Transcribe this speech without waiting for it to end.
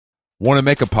Want to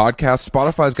make a podcast?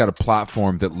 Spotify's got a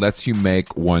platform that lets you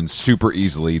make one super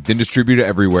easily, then distribute it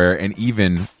everywhere, and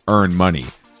even earn money.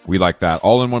 We like that.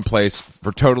 All in one place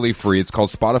for totally free. It's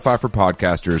called Spotify for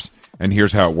Podcasters, and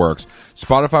here's how it works.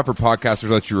 Spotify for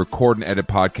Podcasters lets you record and edit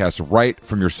podcasts right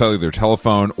from your cellular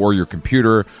telephone or your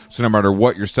computer, so no matter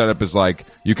what your setup is like,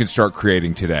 you can start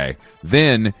creating today.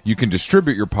 Then you can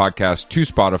distribute your podcast to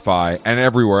Spotify and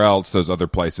everywhere else, those other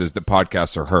places that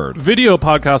podcasts are heard. Video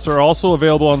podcasts are also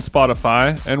available on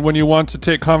Spotify, and when you want to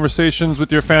take conversations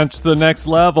with your fans to the next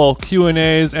level,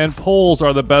 Q&As and polls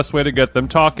are the best way to get them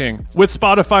talking. With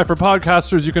Spotify for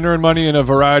Podcasters, you can earn money in a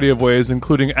variety of ways,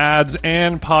 including ads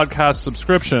and podcast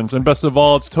subscriptions. And best of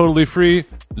all, it's totally free,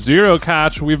 zero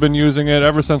catch. We've been using it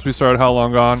ever since we started How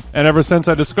Long Gone. And ever since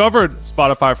I discovered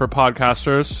Spotify for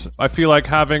Podcasters, I feel like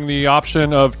having the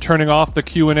option of turning off the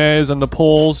Q&As and the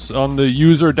polls on the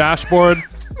user dashboard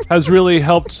has really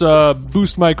helped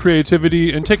boost my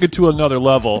creativity and take it to another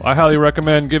level. I highly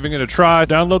recommend giving it a try.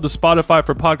 Download the Spotify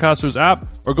for Podcasters app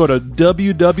or go to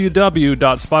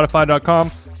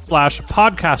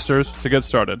www.spotify.com/podcasters to get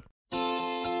started.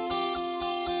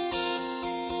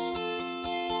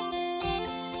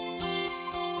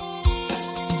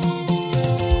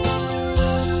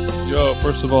 Yo,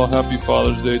 first of all, happy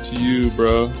Father's Day to you,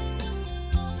 bro.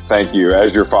 Thank you.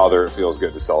 As your father, it feels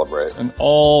good to celebrate. And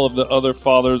all of the other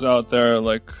fathers out there,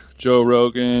 like Joe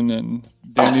Rogan and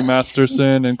Danny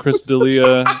Masterson and Chris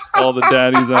D'Elia, all the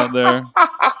daddies out there.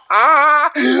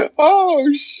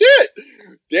 Oh shit!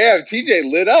 Damn,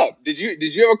 TJ lit up. Did you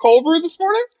have a cold brew this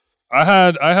morning? I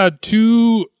had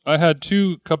two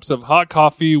cups of hot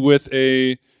coffee with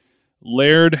a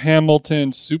Laird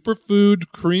Hamilton superfood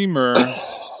creamer.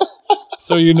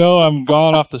 So you know I'm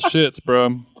gone off the shits,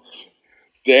 bro.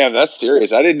 Damn, that's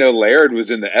serious. I didn't know Laird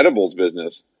was in the edibles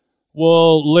business.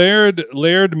 Well, Laird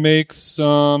makes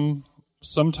some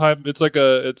type. It's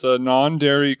a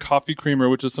non-dairy coffee creamer,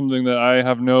 which is something that I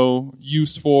have no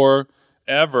use for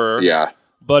ever. Yeah.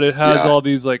 But it has all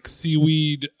these like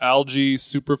seaweed, algae,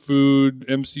 superfood,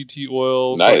 MCT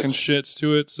oil, fucking shits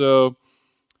to it. So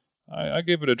I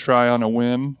gave it a try on a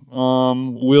whim.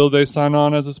 Will they sign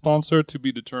on as a sponsor? To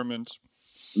be determined.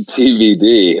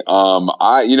 TBD.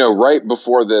 Right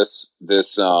before this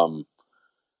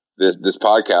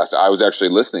podcast, I was actually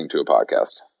listening to a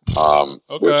podcast.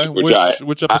 Okay.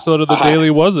 Which episode of the Daily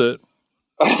was it?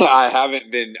 I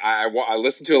haven't been. I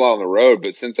listened to a lot on the road,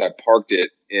 but since I parked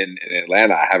it in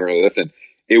Atlanta, I haven't really listened.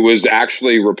 It was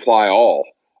actually Reply All,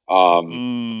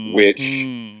 which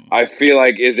I feel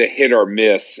like is a hit or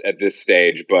miss at this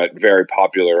stage, but very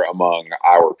popular among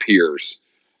our peers.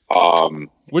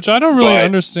 Which I don't really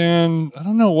understand. I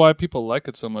don't know why people like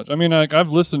it so much. I mean, I've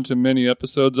listened to many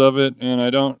episodes of it, and I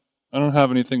don't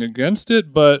have anything against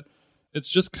it, but it's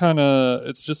just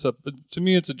to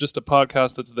me, it's just a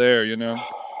podcast that's there, you know.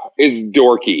 It's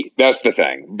dorky. That's the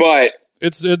thing. But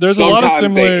there's a lot of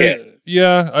similar.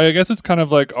 Yeah, I guess it's kind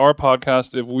of like our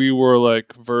podcast if we were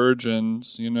like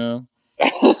virgins, you know.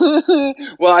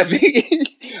 Well, I think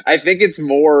it's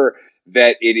more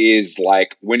that it is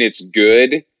like when it's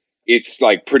good, it's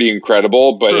like pretty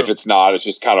incredible, but if it's not, it's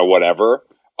just kind of whatever.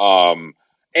 And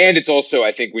it's also,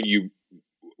 I think when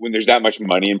there's that much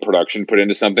money in production put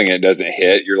into something and it doesn't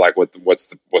hit, you're like, what's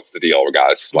the deal,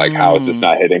 guys? Like, how is this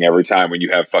not hitting every time when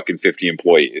you have fucking 50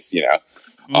 employees, you know?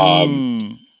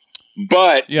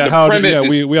 But yeah,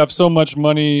 we have so much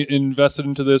money invested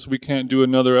into this, we can't do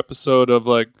another episode of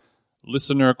like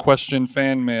listener question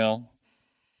fan mail.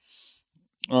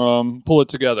 Pull it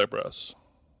together, bros.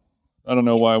 I don't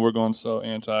know why we're going so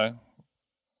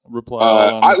anti-reply.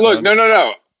 No.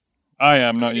 I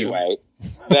am, not anyway,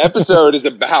 the episode is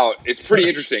about, it's pretty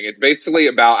interesting. It's basically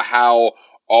about how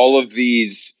all of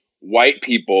these white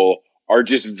people are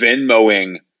just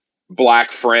Venmoing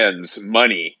black friends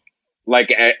money,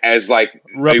 like as like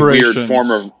a weird form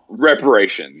of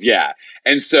reparations. Yeah.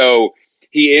 And so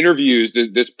he interviews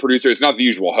this producer. It's not the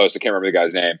usual host. I can't remember the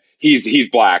guy's name. He's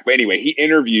black. But anyway, he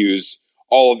interviews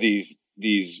all of these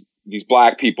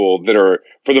black people that are,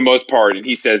 for the most part, and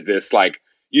he says this, like,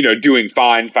 you know, doing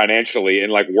fine financially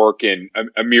and like work in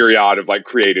a myriad of like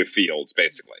creative fields,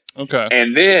 basically. Okay.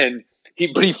 And then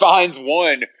he finds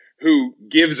one who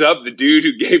gives up the dude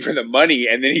who gave her the money,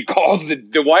 and then he calls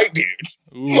the white dude.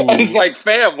 Ooh. And it's like,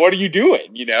 fam, what are you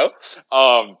doing? You know?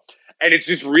 And it's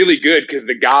just really good because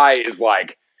the guy is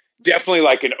like definitely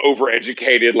like an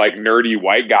overeducated, like nerdy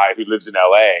white guy who lives in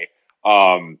LA.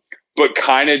 But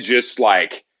kind of just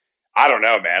like, I don't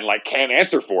know, man, like can't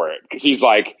answer for it. Cause he's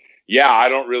like, yeah, I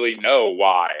don't really know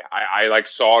why. I like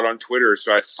saw it on Twitter.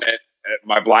 So I sent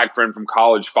my black friend from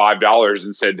college $5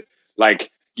 and said,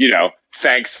 like,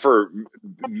 thanks for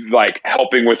like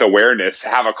helping with awareness.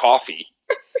 Have a coffee.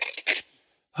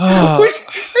 Which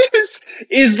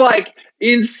is like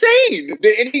insane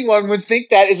that anyone would think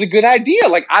that is a good idea.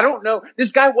 Like, I don't know.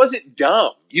 This guy wasn't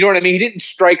dumb. You know what I mean? He didn't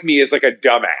strike me as like a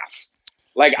dumbass.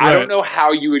 Like, right. I don't know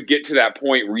how you would get to that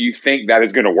point where you think that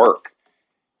is going to work.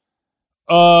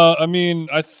 I mean,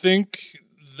 I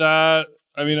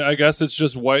guess it's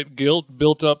just white guilt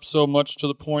built up so much to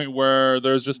the point where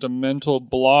there's just a mental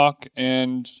block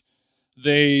and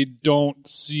they don't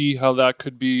see how that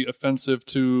could be offensive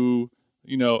to,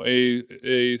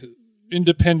 a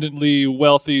independently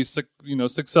wealthy,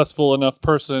 successful enough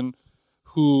person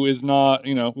who is not,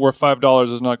 where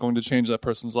 $5 is not going to change that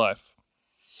person's life.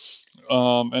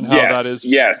 And how that is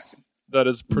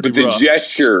pretty but the rough.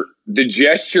 The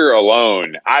gesture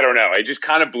alone, I don't know. It just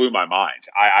kind of blew my mind.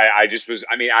 I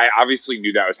obviously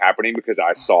knew that was happening because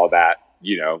I saw that,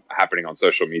 happening on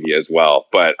social media as well.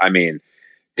 But I mean,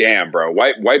 damn, bro,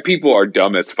 white people are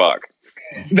dumb as fuck.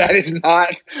 That is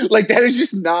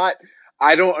just not,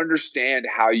 I don't understand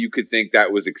how you could think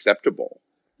that was acceptable.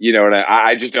 And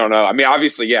I just don't know. I mean,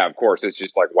 obviously, yeah, of course, it's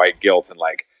just like white guilt and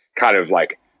like kind of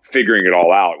like figuring it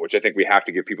all out, which I think we have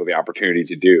to give people the opportunity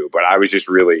to do. But I was just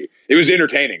it was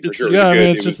entertaining for sure. Yeah, I mean,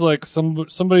 it's just like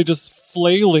somebody just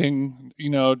flailing,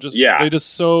 they're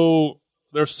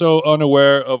so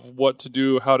unaware of what to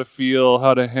do, how to feel,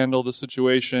 how to handle the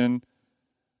situation.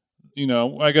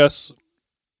 I guess,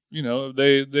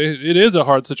 it is a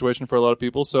hard situation for a lot of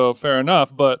people, so fair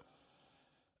enough, but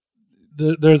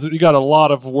you got a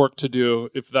lot of work to do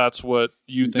if that's what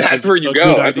you think that's is where you a go.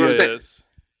 good That's what idea is.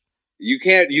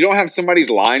 You don't have somebody's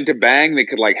line to bang that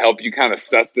could like help you kind of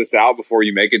suss this out before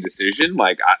you make a decision.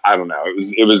 Like, I don't know.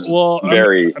 It was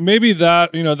very, maybe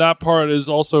that, that part is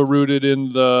also rooted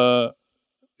in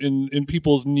in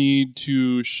people's need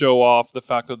to show off the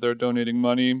fact that they're donating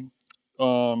money.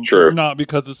 True. Not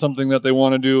because it's something that they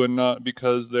want to do and not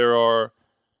because there are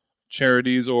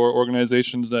charities or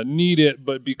organizations that need it,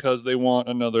 but because they want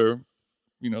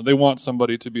they want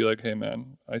somebody to be like, hey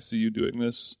man, I see you doing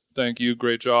this. Thank you.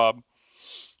 Great job.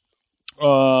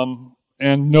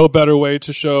 And no better way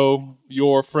to show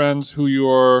your friends who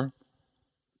you're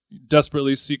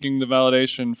desperately seeking the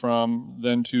validation from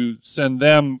than to send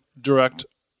them direct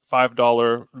 $5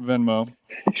 Venmo.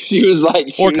 She was like,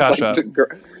 Cash App.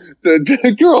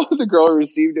 The girl who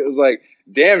received it was like,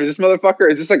 damn, is this motherfucker,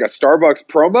 is this like a Starbucks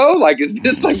promo? Like, is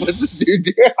this like, what's this dude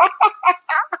do?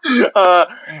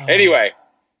 Anyway,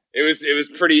 it was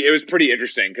pretty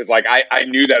interesting because like I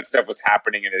knew that stuff was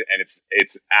happening and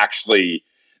it's actually,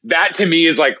 that to me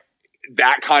is like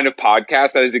that kind of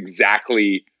podcast. That is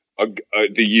exactly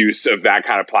the use of that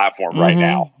kind of platform right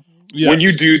now. Yes. When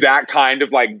you do that kind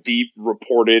of like deep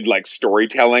reported like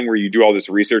storytelling where you do all this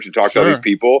research and talk to all these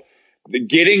people,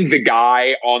 getting the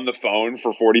guy on the phone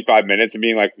for 45 minutes and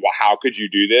being like, well, how could you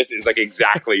do this is like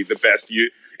exactly the best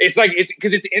it's like, it's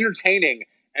because it's entertaining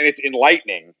and it's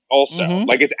enlightening also.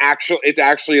 Like it's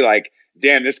actually like,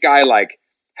 damn, this guy like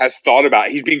has thought about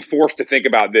it. He's being forced to think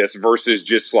about this versus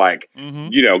just like,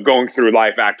 going through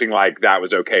life acting like that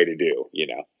was okay to do,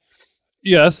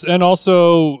 Yes, and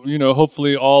also,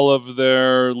 hopefully all of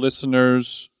their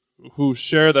listeners who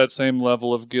share that same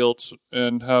level of guilt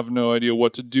and have no idea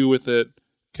what to do with it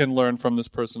can learn from this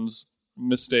person's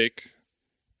mistake.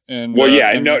 And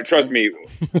trust me,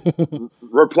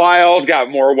 Reply All's got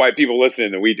more white people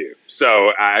listening than we do. So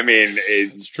I mean,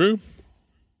 it's true.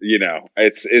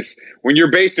 It's when you're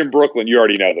based in Brooklyn, you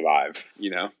already know the vibe.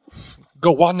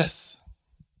 Go Oneness.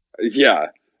 Yeah.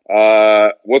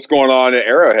 What's going on at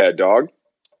Arrowhead, dog?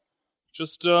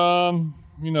 Just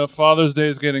Father's Day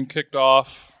is getting kicked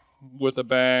off with a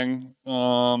bang.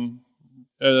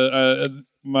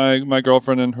 My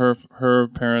girlfriend and her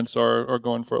parents are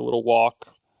going for a little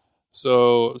walk,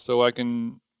 so I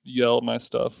can yell my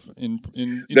stuff in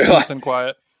peace and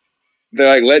quiet. They're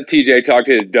like, let TJ talk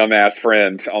to his dumbass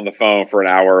friend on the phone for an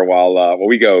hour while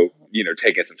we go,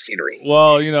 take in some scenery.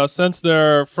 Well, since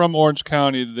they're from Orange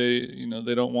County,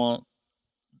 they don't want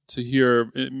to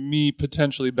hear me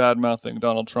potentially bad-mouthing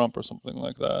Donald Trump or something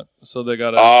like that. So they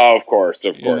got to... Oh, of course.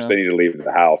 They need to leave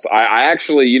the house. I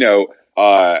actually,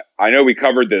 I know we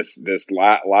covered this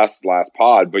last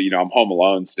pod, but, I'm home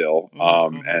alone still.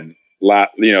 And,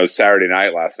 Saturday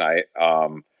night last night,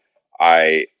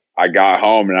 I got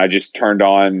home and I just turned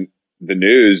on the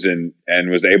news and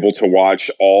was able to watch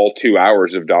all 2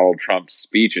 hours of Donald Trump's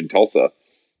speech in Tulsa.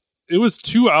 It was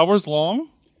 2 hours long?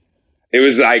 It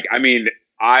was like,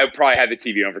 I probably had the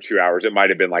TV on for 2 hours. It might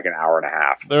have been like an hour and a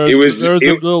half. There was a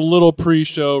little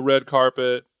pre-show red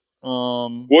carpet.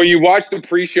 Well, you watch the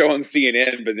pre-show on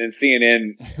CNN, but then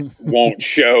CNN won't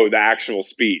show the actual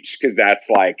speech because that's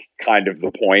like kind of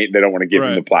the point. They don't want to give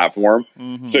him the platform.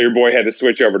 Mm-hmm. So your boy had to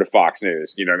switch over to Fox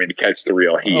News, you know what I mean, to catch the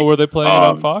real heat. Oh, were they playing it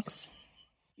on Fox?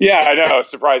 Yeah, I know.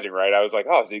 Surprising, right? I was like,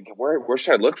 oh, where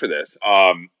should I look for this?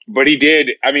 But he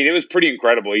did. I mean, it was pretty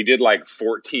incredible. He did like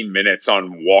 14 minutes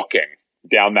on walking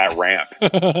down that ramp.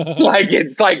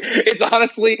 It's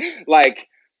honestly like,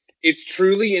 it's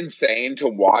truly insane to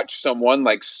watch someone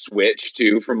like switch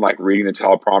from like reading the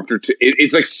teleprompter to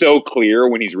it's like so clear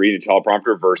when he's reading the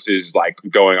teleprompter versus like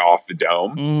going off the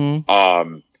dome.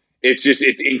 Mm-hmm. It's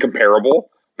incomparable.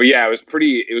 But yeah, it was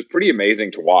pretty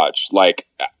amazing to watch.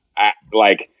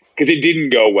 Because it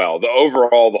didn't go well. The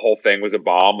whole thing was a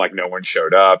bomb. Like no one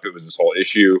showed up. It was this whole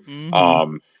issue.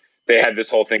 Mm-hmm. They had this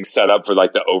whole thing set up for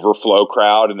like the overflow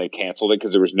crowd, and they canceled it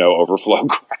because there was no overflow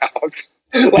crowd.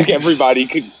 Like everybody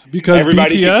could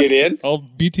get in. Oh,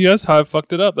 BTS have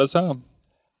fucked it up. That's how. I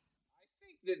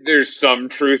think that there's some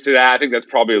truth to that. I think that's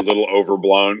probably a little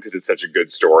overblown because it's such a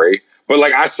good story. But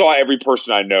like I saw every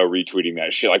person I know retweeting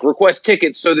that shit, like request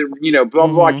tickets so that blah blah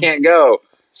blah, I can't go.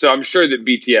 So I'm sure that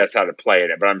BTS had to play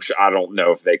in it, but I don't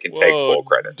know if they can take full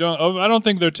credit. I don't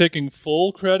think they're taking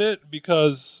full credit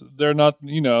because they're not.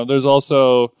 There's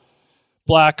also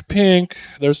Blackpink.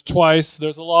 There's Twice.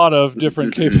 There's a lot of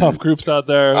different K-pop groups out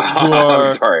there who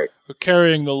are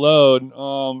carrying the load.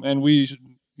 And we,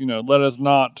 let us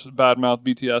not badmouth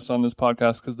BTS on this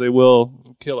podcast because they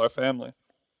will kill our family.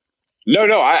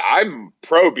 No, I'm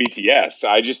pro BTS.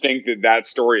 I just think that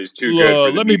story is too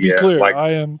good. Let me be clear.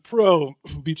 I am pro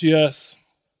BTS.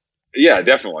 Yeah,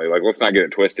 definitely. Like, let's not get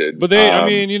it twisted. But they,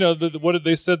 what did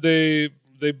they said? They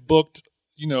booked,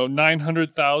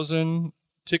 900,000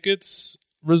 tickets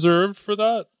reserved for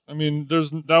that. I mean,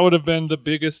 that would have been the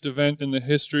biggest event in the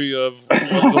history of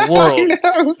the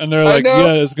world. And they're like,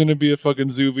 yeah, it's going to be a fucking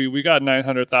zoovie. We got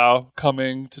 900,000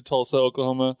 coming to Tulsa,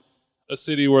 Oklahoma. A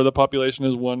city where the population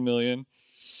is 1 million.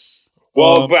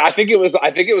 Well, but I think it was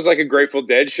like a Grateful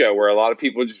Dead show where a lot of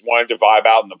people just wanted to vibe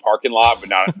out in the parking lot, but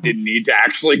didn't need to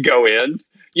actually go in.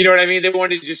 You know what I mean? They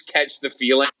wanted to just catch the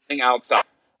feeling outside.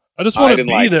 I just want to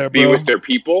be there, be bro. with their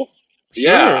people. Sure.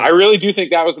 Yeah, I really do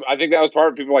think that was. I think that was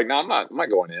part of people like, no, I'm not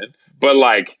going in.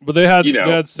 But they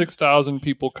had 6,000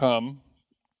 people come.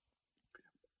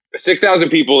 6,000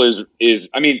 people is.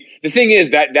 I mean, the thing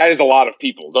is that is a lot of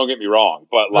people. Don't get me wrong,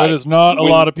 but like that is not a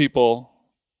lot of people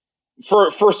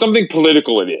for something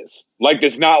political. It is like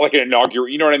it's not like an inaugural.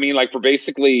 You know what I mean? Like for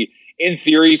basically, in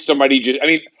theory, somebody just. I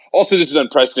mean, also this is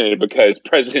unprecedented because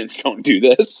presidents don't do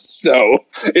this, so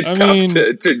it's tough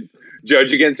to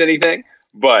judge against anything.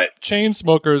 But chain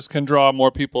smokers can draw more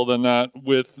people than that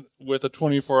with a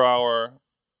 24-hour.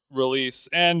 Release,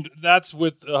 and that's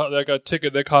with like a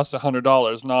ticket that costs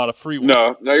 $100, not a free one.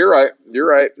 No, you're right.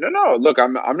 No. Look,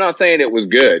 I'm not saying it was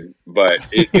good, but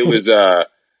it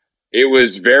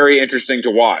was very interesting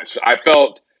to watch. I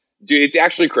felt, dude, it's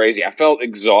actually crazy. I felt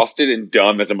exhausted and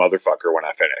dumb as a motherfucker when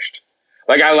I finished.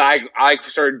 Like I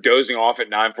started dozing off at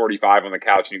 9:45 on the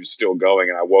couch, and he was still going,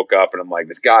 and I woke up, and I'm like,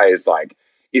 this guy is like,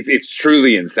 it's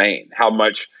truly insane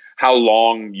how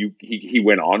long he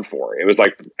went on for. It was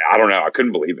like, I don't know. I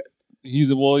couldn't believe it.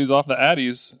 He's off the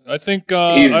Addies. I think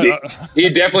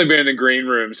he'd definitely been in the green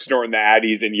room snorting the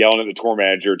Addies and yelling at the tour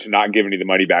manager to not give any of the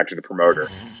money back to the promoter.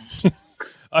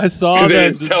 I saw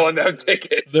that selling no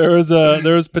tickets. There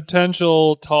was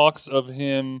potential talks of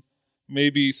him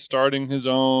maybe starting his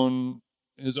own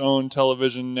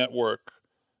television network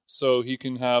so he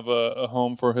can have a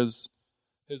home for his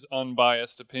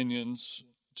unbiased opinions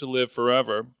to live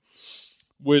forever.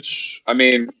 Which, I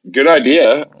mean, good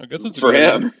idea. I guess it's for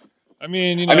him. Idea. I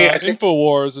mean,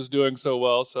 InfoWars is doing so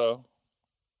well. So,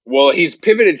 well, he's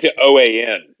pivoted to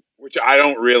OAN, which I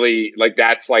don't really like.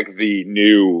 That's like the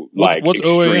new what's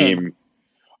extreme.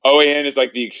 OAN is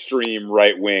like the extreme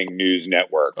right wing news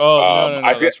network. Oh,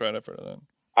 no, that's right. I've heard of that.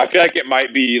 I feel like it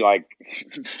might be like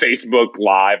Facebook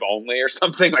Live only or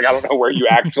something. Like I don't know where you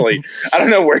actually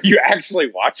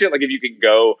watch it. Like if you can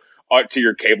go to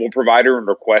your cable provider and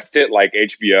request it like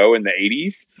HBO in the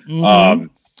 80s.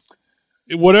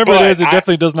 Mm-hmm. Whatever it is, it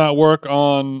definitely does not work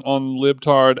on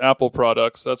libtard Apple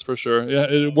products. That's for sure. Yeah,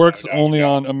 it works only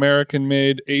on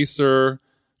American-made Acer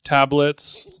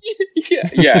tablets. Yeah.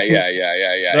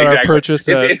 That are purchased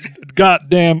at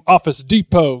goddamn Office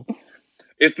Depot.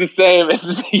 It's the same.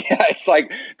 It's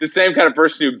like the same kind of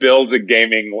person who builds a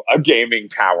gaming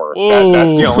tower.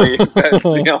 That's the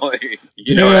only.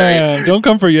 You know what I mean? Don't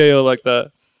come for Yayo like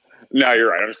that. No, you're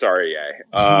right. I'm sorry,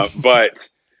 Yay. But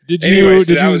did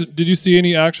you see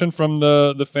any action from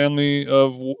the family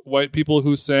of white people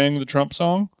who sang the Trump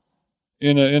song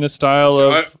in a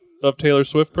style of Taylor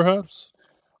Swift, perhaps.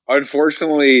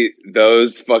 Unfortunately,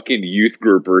 those fucking youth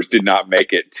groupers did not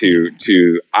make it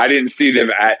to. I didn't see them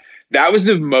at. That was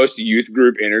the most youth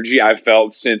group energy I've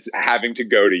felt since having to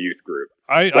go to youth group.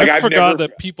 I forgot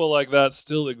that people like that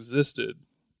still existed.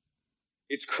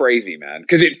 It's crazy, man,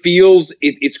 because it feels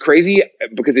it's crazy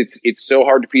because it's so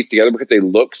hard to piece together because they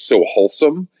look so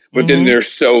wholesome, but then they're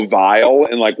so vile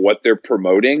in like what they're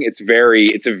promoting. It's a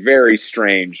very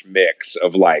strange mix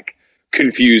of like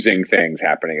confusing things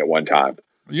happening at one time.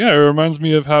 Yeah, it reminds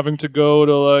me of having to go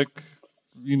to like,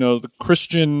 the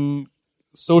Christian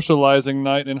socializing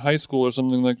night in high school or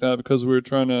something like that because we were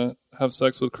trying to have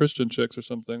sex with Christian chicks or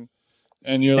something.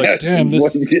 And you're like, damn,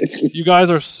 you guys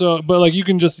are so, but like you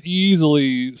can just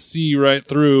easily see right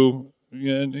through,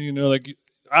 like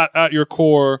at your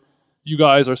core, you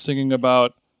guys are singing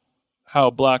about how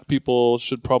black people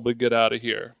should probably get out of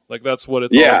here. Like that's what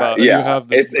it's all about. And Yeah, you have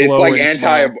this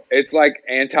it's like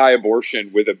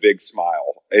anti-abortion with a big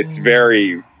smile. It's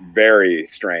very, very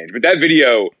strange. But that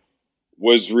video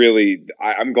was really,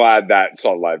 I'm glad that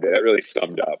saw live day. That really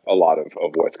summed up a lot of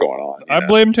what's going on. I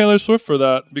blame Taylor Swift for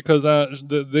that because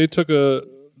they took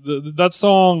that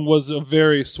song was a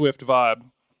very Swift vibe.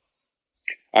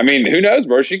 I mean, who knows,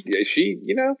 bro? She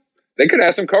they could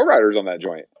have some co-writers on that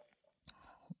joint.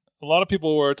 A lot of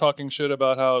people were talking shit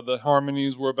about how the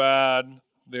harmonies were bad.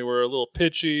 They were a little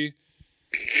pitchy.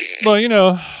 But,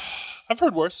 I've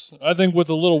heard worse. I think with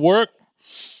a little work,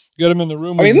 get them in the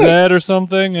room with Zed or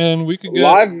something, and we could get...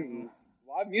 Live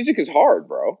music is hard,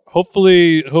 bro.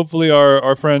 Hopefully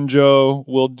our friend Joe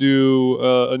will do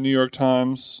a New York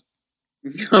Times...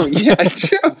 Oh, yeah,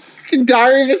 Joe.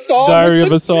 Diary of a Song. Diary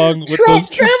of a Song with Trump those...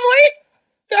 family?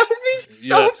 That would be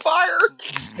so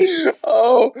fire.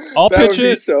 Oh, I'll pitch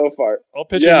it. So fire. I'll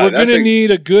pitch it. We're going to need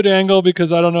a good angle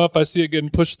because I don't know if I see it getting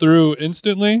pushed through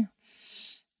instantly.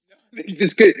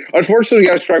 It's good. Unfortunately, we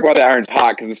got to strike while the iron's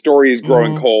hot because the story is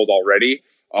growing cold already.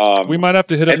 We might have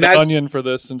to hit up the Onion for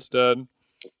this instead.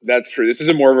 That's true. This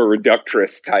is more of a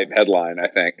reductress type headline, I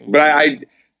think. But I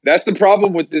that's the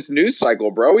problem with this news cycle,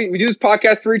 bro. We do this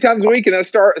podcast 3 times a week, and that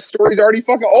story's already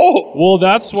fucking old. Well,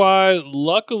 that's why,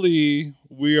 luckily,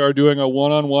 we are doing a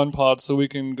one-on-one pod so we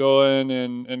can go in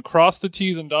and cross the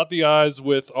T's and dot the I's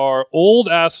with our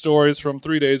old-ass stories from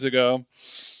 3 days ago,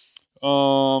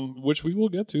 which we will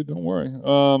get to, don't worry.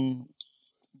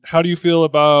 How do you feel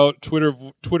about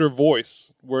Twitter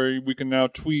Voice, where we can now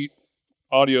tweet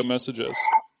audio messages?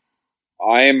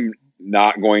 I'm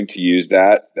not going to use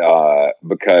that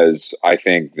because I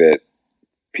think that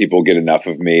people get enough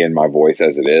of me and my voice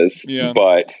as it is. Yeah.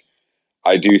 But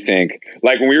I do think,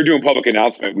 like when we were doing public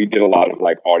announcement, we did a lot of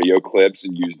like audio clips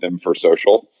and used them for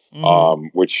social,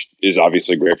 which is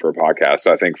obviously great for a podcast.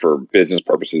 So I think for business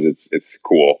purposes, it's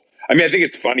cool. I mean, I think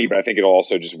it's funny, but I think it'll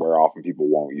also just wear off and people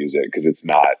won't use it because it's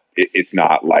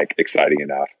not like exciting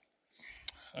enough.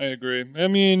 I agree. I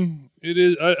mean, it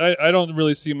is. I don't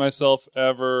really see myself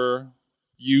ever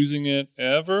using it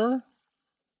ever,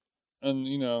 and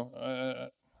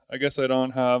I guess I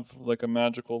don't have like a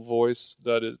magical voice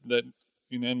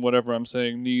and whatever I'm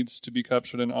saying needs to be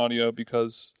captured in audio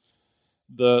because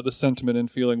the sentiment and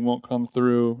feeling won't come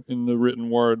through in the written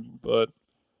word. But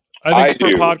I think for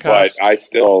podcasts, but I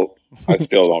still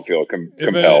don't feel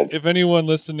compelled. If anyone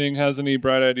listening has any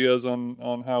bright ideas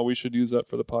on how we should use that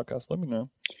for the podcast, let me know.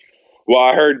 Well,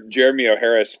 I heard Jeremy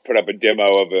O'Harris put up a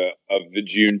demo of the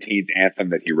Juneteenth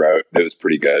anthem that he wrote. That was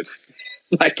pretty good.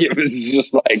 Like it was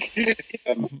just like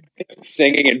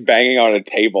singing and banging on a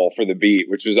table for the beat,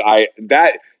 which was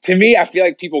to me. I feel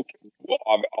like people will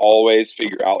always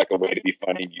figure out like a way to be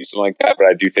funny and use something like that. But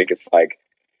I do think it's like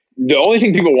the only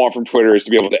thing people want from Twitter is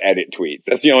to be able to edit tweets.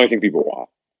 That's the only thing people want.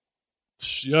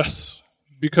 Yes,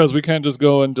 because we can't just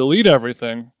go and delete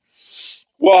everything.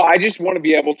 Well, I just want to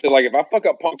be able to, like, if I fuck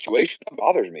up punctuation, it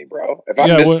bothers me, bro. If I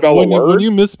misspell a word. When you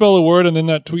misspell a word and then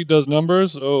that tweet does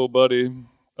numbers, oh, buddy,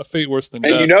 a fate worse than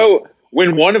death. And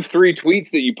when one of 3 tweets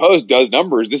that you post does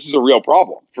numbers, this is a real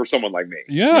problem for someone like me.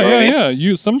 Yeah,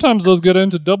 yeah. Sometimes those get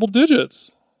into double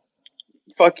digits.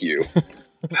 Fuck you.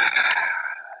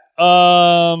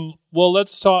 Well,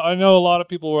 let's talk. I know a lot of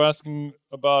people were asking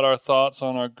about our thoughts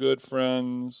on our good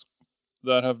friends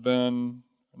that have been,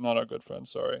 not our good friends,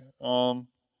 sorry.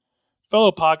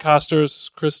 Fellow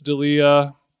podcasters, Chris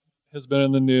D'Elia has been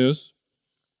in the news.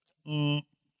 And,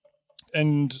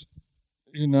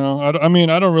 I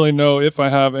don't really know if I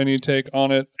have any take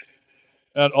on it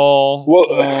at all.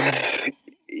 Well,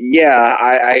 yeah,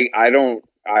 I don't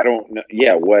know.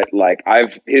 Yeah,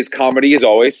 his comedy has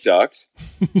always sucked.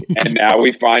 And now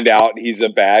we find out he's a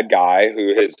bad guy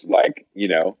who has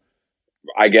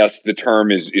I guess the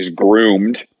term is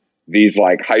groomed these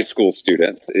like high school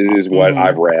students is what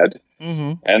I've read.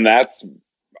 And that's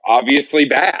obviously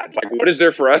bad. Like, what is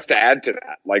there for us to add to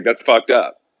that? Like, that's fucked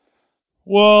up.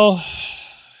 Well,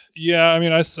 yeah, I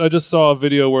mean, I just saw a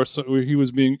video where he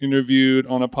was being interviewed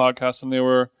on a podcast,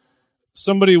 and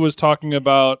somebody was talking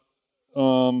about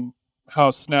how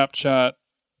Snapchat,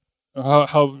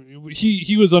 how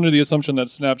he was under the assumption that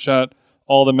Snapchat,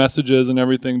 all the messages and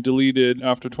everything deleted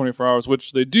after 24 hours,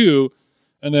 which they do.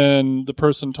 And then the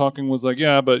person talking was like,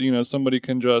 yeah, but somebody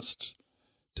can just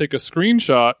take a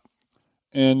screenshot,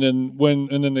 and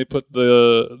then they put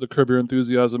the Curb Your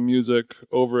Enthusiasm music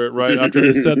over it right after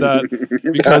they said that,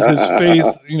 because his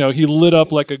face, he lit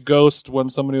up like a ghost when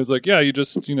somebody was like, yeah, you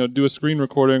just do a screen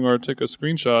recording or take a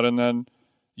screenshot, and then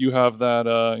you have that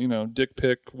dick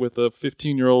pic with a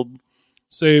 15-year-old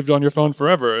saved on your phone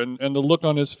forever. And the look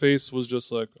on his face was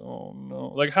just like, oh no.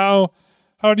 Like, how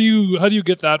do you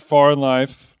get that far in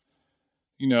life?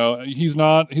 He's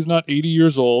not 80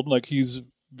 years old. Like, he's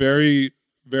very,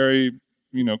 very,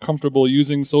 comfortable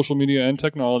using social media and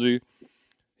technology.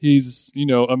 He's,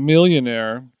 a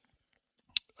millionaire.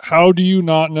 How do you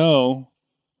not know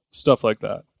stuff like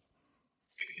that?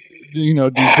 Do you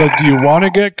want to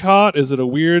get caught? Is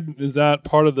that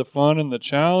part of the fun and the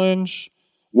challenge?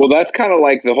 Well, that's kind of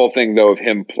like the whole thing, though, of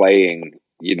him playing,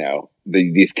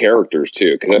 these characters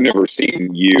too. Because I've never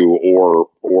seen you or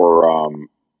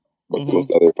what's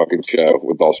the other fucking show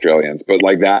with Australians, but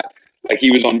like that. Like,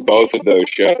 he was on both of those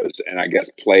shows, and I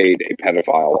guess played a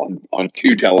pedophile on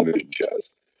 2 television shows,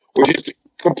 which is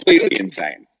completely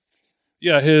insane.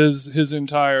 Yeah, his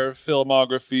entire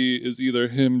filmography is either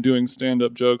him doing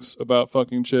stand-up jokes about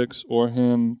fucking chicks or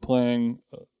him playing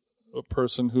a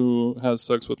person who has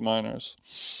sex with minors.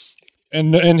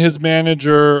 And his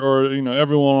manager or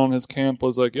everyone on his camp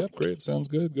was like, "Yep, great, sounds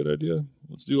good, good idea.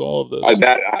 Let's do all of this." I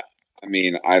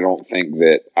don't think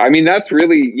that. I mean, that's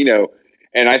really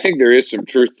and I think there is some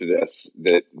truth to this,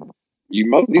 that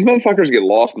these motherfuckers get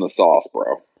lost in the sauce,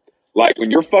 bro. Like,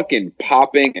 when you're fucking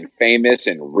popping and famous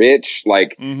and rich,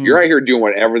 like, you're out here doing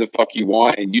whatever the fuck you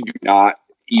want, and you do not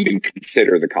even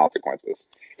consider the consequences.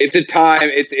 It's a tale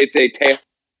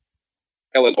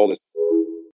as old as.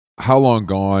 How Long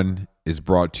Gone is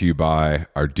brought to you by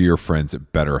our dear friends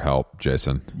at BetterHelp,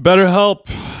 Jason. BetterHelp,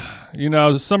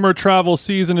 the summer travel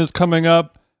season is coming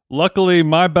up. Luckily,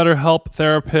 my BetterHelp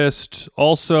therapist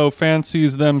also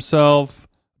fancies themselves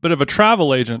a bit of a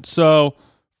travel agent. So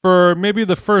for maybe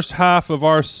the first half of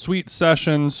our sweet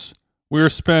sessions, we were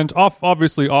spent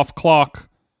obviously off clock,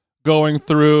 going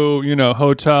through,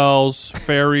 hotels,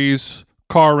 ferries,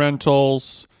 car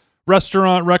rentals,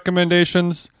 restaurant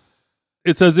recommendations.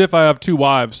 It's as if I have 2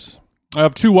 wives. I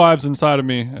have 2 wives inside of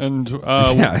me, and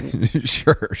yeah,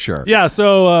 sure. Yeah,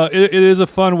 so it is a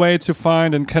fun way to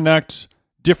find and connect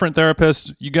different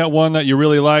therapists. You get one that you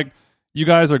really like. You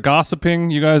guys are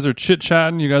gossiping. You guys are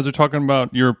chit-chatting. You guys are talking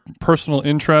about your personal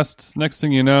interests. Next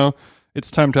thing you know, it's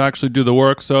time to actually do the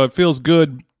work. So it feels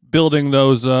good building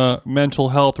those mental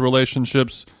health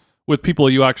relationships with people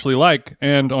you actually like.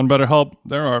 And on BetterHelp,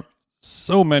 there are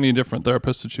so many different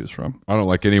therapists to choose from. I don't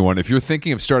like anyone. If you're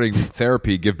thinking of starting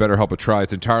therapy, give BetterHelp a try.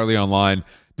 It's entirely online,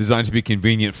 designed to be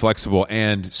convenient, flexible,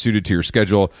 and suited to your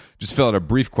schedule. Just fill out a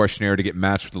brief questionnaire to get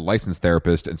matched with a licensed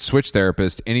therapist and switch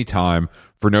therapist anytime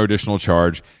for no additional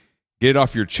charge. Get it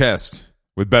off your chest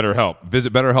with BetterHelp.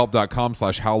 Visit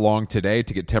BetterHelp.com/howlong today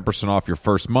to get 10% off your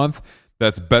first month.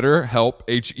 That's BetterHelp,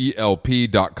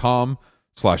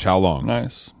 HELP.com/howlong.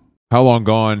 Nice. How Long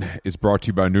Gone is brought to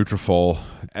you by Nutrafol.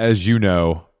 As you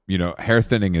know, hair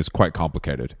thinning is quite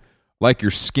complicated. Like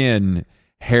your skin,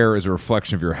 hair is a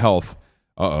reflection of your health.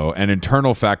 And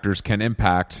internal factors can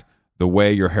impact the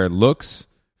way your hair looks,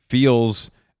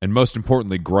 feels, and most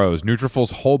importantly, grows.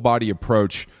 Nutrafol's whole body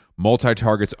approach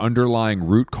multi-targets underlying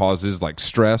root causes like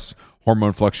stress,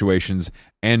 hormone fluctuations,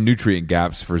 and nutrient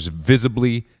gaps for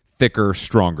visibly thicker,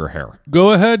 stronger hair.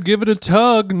 Go ahead, give it a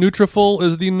tug. Nutrafol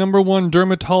is the #1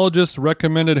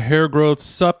 dermatologist-recommended hair growth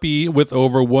suppy with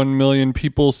over 1 million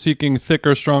people seeking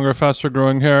thicker, stronger,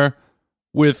 faster-growing hair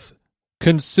with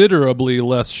considerably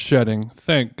less shedding.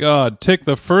 Thank God. Take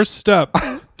the first step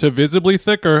to visibly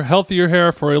thicker, healthier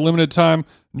hair for a limited time.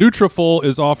 Nutrafol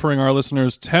is offering our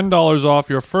listeners $10 off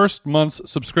your first month's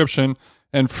subscription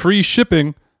and free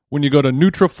shipping when you go to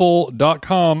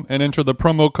Nutrafol.com and enter the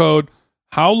promo code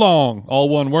HOWLONG, all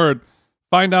one word.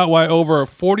 Find out why over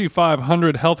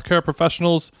 4,500 healthcare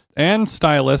professionals and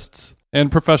stylists and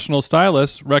professional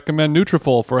stylists recommend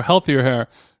Nutrafol for healthier hair.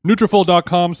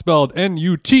 Nutrafol.com, spelled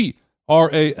Nutrafol.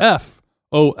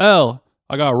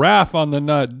 I got RAF on the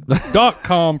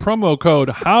nut.com promo code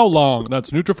how long. That's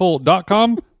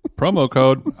Nutrafol.com promo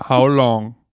code how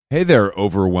long. Hey there,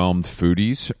 overwhelmed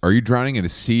foodies. Are you drowning in a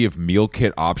sea of meal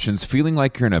kit options, feeling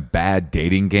like you're in a bad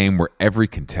dating game where every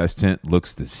contestant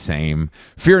looks the same?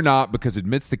 Fear not, because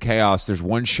amidst the chaos, there's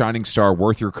one shining star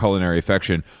worth your culinary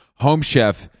affection. Home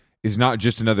Chef is not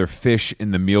just another fish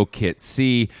in the meal kit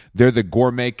sea. They're the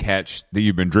gourmet catch that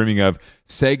you've been dreaming of.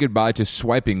 Say goodbye to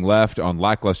swiping left on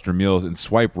lackluster meals and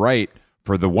swipe right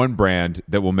for the one brand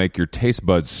that will make your taste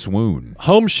buds swoon.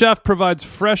 Home Chef provides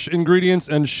fresh ingredients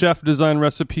and chef-design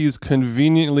recipes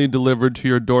conveniently delivered to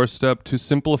your doorstep to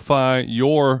simplify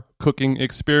your cooking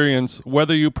experience.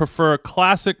 Whether you prefer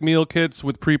classic meal kits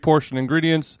with pre-portioned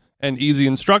ingredients and easy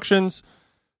instructions,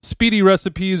 speedy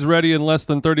recipes ready in less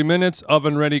than 30 minutes,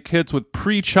 oven-ready kits with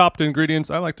pre-chopped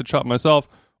ingredients, I like to chop myself,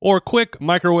 or quick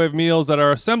microwave meals that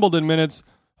are assembled in minutes,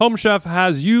 Home Chef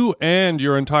has you and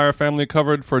your entire family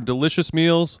covered for delicious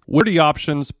meals, witty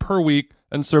options per week,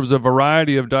 and serves a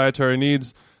variety of dietary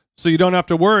needs, so you don't have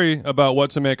to worry about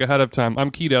what to make ahead of time. I'm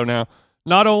keto now.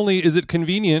 Not only is it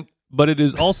convenient, but it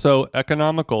is also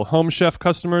economical. Home Chef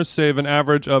customers save an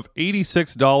average of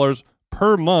 $86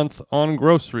 per month on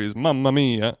groceries. Mamma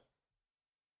mia.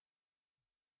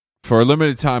 For a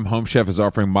limited time, Home Chef is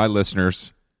offering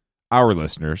our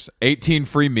listeners, 18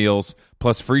 free meals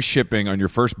plus free shipping on your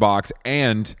first box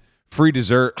and free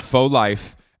dessert for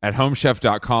life at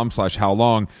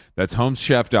homechef.com/howlong. That's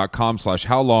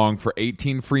homechef.com/howlong for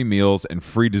 18 free meals and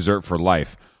free dessert for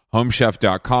life.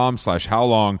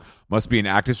 Homechef.com/howlong. Must be an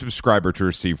active subscriber to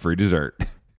receive free dessert.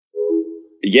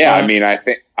 Yeah, I mean, I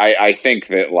think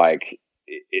that like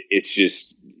it's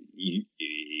just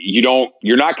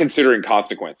you're not considering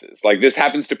consequences. Like this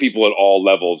happens to people at all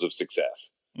levels of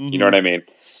success. Mm-hmm. You know what I mean?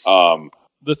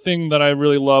 The thing that I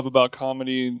really love about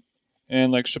comedy,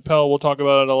 and like Chappelle will talk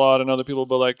about it a lot, and other people,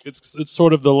 but like it's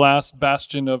sort of the last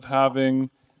bastion of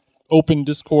having open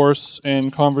discourse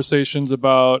and conversations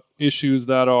about issues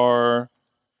that are,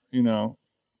 you know,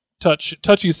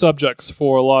 touchy subjects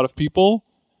for a lot of people.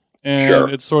 And sure.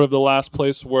 It's sort of the last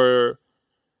place where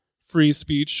free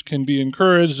speech can be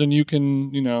encouraged, and you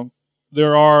can, you know,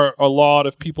 there are a lot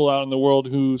of people out in the world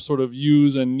who sort of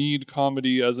use and need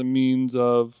comedy as a means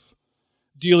of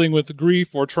dealing with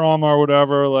grief or trauma or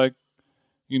whatever. Like,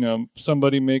 you know,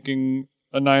 somebody making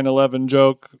a 9/11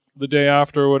 joke the day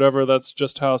after or whatever. That's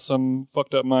just how some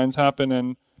fucked up minds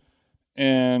happen.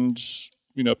 And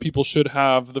you know, people should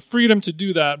have the freedom to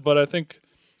do that. But I think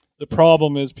the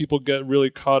problem is people get really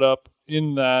caught up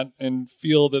in that and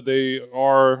feel that they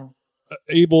are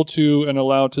able to and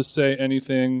allowed to say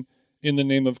anything in the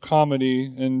name of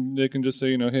comedy, and they can just say,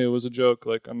 you know, hey, it was a joke,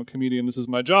 like I'm a comedian, this is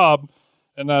my job.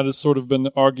 And that has sort of been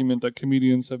the argument that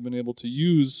comedians have been able to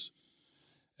use.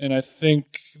 And I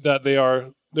think that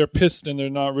they're pissed and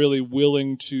they're not really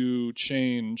willing to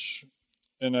change.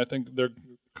 And I think their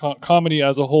comedy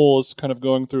as a whole is kind of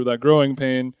going through that growing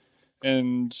pain.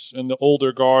 And the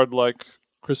older guard, like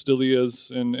Chris D'Elia's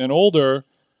and older,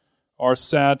 are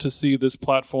sad to see this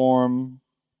platform,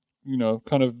 you know,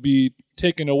 kind of be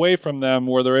taken away from them,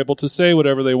 where they're able to say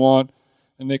whatever they want,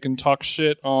 and they can talk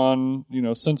shit on, you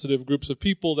know, sensitive groups of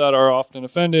people that are often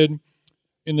offended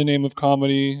in the name of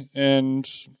comedy. And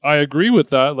I agree with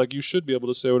that. Like, you should be able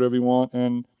to say whatever you want.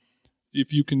 And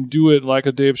if you can do it like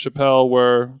a Dave Chappelle,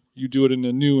 where you do it in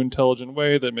a new, intelligent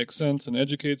way that makes sense and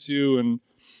educates you and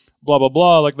blah, blah,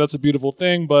 blah, like that's a beautiful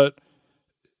thing. But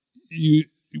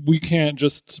we can't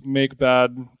just make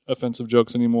bad, offensive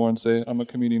jokes anymore and say, I'm a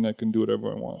comedian, I can do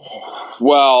whatever I want.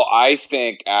 Well, I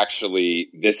think actually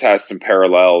this has some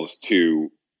parallels to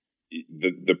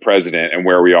the president and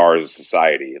where we are as a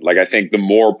society. Like, I think the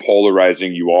more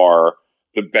polarizing you are,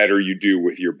 the better you do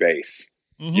with your base.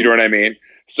 Mm-hmm. You know what I mean?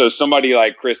 So somebody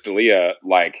like Chris D'Elia,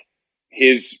 like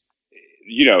his,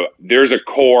 you know, there's a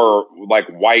core like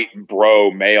white bro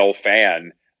male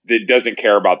fan that doesn't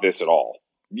care about this at all.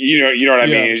 You know what I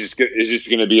mean? It's just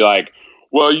going to be like,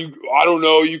 well, I don't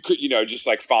know, you could, you know, just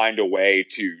like find a way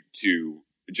to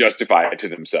justify it to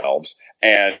themselves.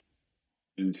 And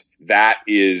that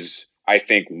is, I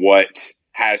think, what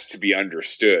has to be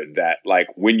understood, that like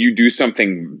when you do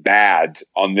something bad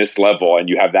on this level and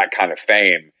you have that kind of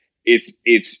fame, it's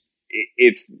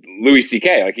Louis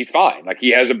C.K. Like, he's fine. Like,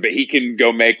 he can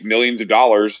go make millions of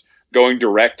dollars going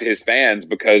direct to his fans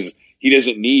because he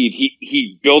doesn't need,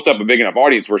 he built up a big enough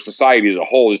audience where society as a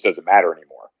whole just doesn't matter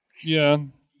anymore. Yeah.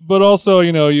 But also,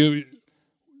 you know,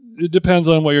 it depends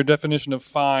on what your definition of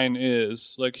fine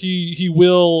is. Like, he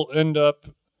will end up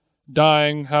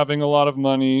dying, having a lot of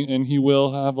money, and he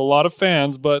will have a lot of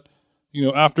fans, but, you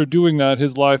know, after doing that,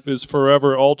 his life is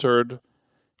forever altered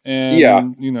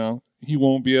and he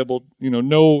won't be able.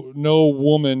 No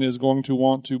woman is going to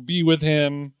want to be with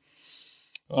him.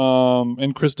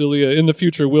 And Chris D'Elia in the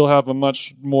future will have a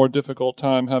much more difficult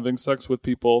time having sex with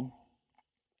people.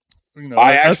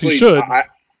 As he should.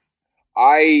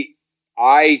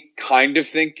 I kind of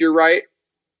think you're right.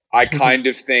 I kind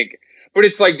of think, but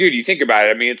it's like, dude, you think about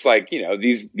it. I mean, it's like,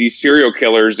 these serial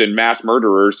killers and mass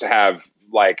murderers have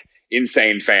like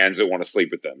insane fans that want to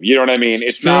sleep with them. You know what I mean?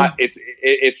 It's not,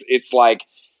 it's like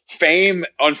fame,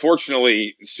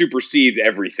 unfortunately, supersedes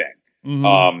everything.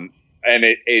 Mm-hmm. And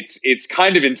it's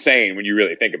kind of insane when you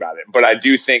really think about it. But I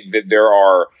do think that there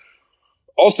are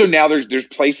also now there's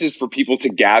places for people to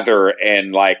gather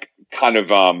and like kind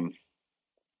of,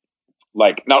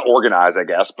 like not organize, I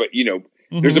guess, but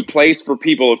there's a place for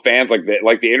people of fans like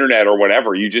the internet or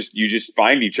whatever. You just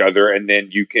find each other, and then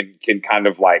you can kind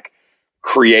of like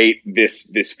create this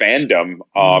fandom,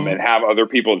 and have other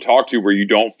people to talk to where you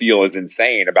don't feel as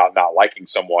insane about not liking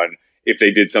someone if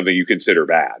they did something you consider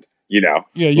bad. Yeah,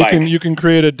 you can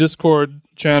create a Discord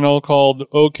channel called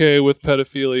OK with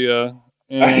Pedophilia.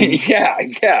 And, yeah,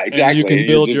 exactly. And you can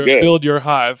build your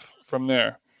hive from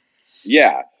there.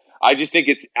 Yeah. I just think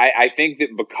I think that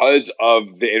because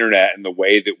of the internet and the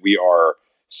way that we are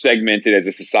segmented as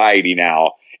a society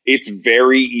now, it's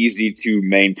very easy to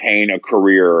maintain a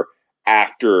career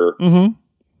after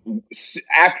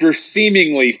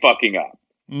seemingly fucking up.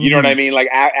 You know what I mean? Like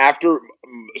after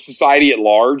society at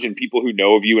large and people who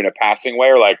know of you in a passing way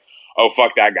are like, oh,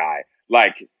 fuck that guy.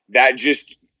 Like that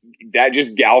just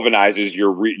galvanizes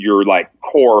your like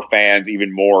core fans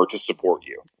even more to support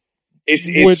you.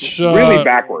 It's really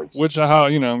backwards. Which how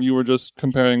you were just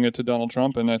comparing it to Donald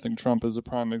Trump, and I think Trump is a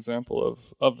prime example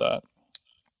of that.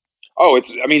 Oh,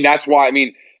 that's why. I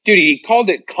mean, dude, he called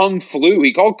it Kung Flu.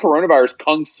 He called coronavirus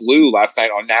Kung Flu last night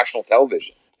on national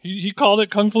television. He called it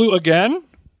Kung Flu again?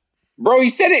 Bro, he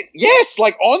said it, yes,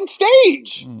 like on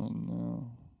stage. Oh,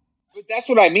 no. But that's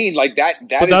what I mean. Like that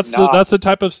but that's the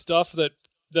type of stuff that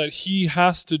he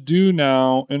has to do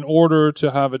now in order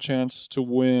to have a chance to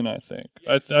win, I think.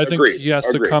 I think he has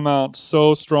to come out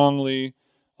so strongly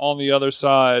on the other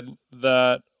side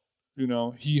that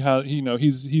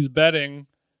he's betting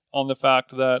on the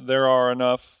fact that there are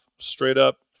enough straight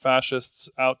up fascists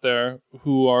out there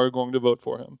who are going to vote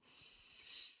for him.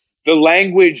 The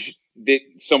language that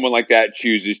someone like that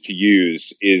chooses to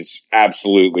use is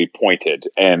absolutely pointed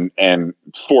and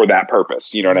for that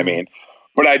purpose, you know what I mean?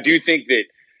 But I do think that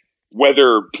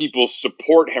whether people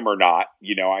support him or not,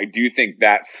 I do think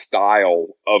that style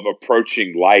of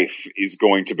approaching life is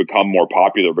going to become more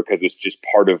popular because it's just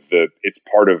part of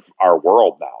our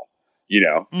world now,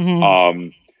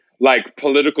 like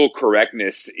political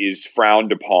correctness is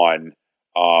frowned upon.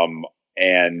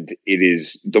 And it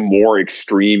is the more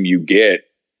extreme you get,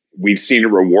 we've seen it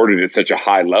rewarded at such a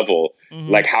high level.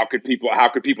 Like how could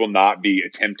people not be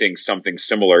attempting something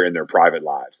similar in their private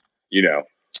lives?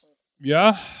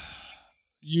 Yeah.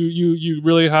 You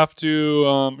really have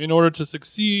to, in order to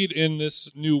succeed in this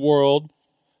new world,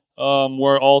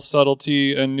 where all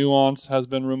subtlety and nuance has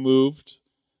been removed,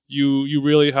 you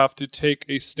really have to take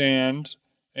a stand,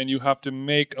 and you have to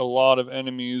make a lot of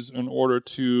enemies in order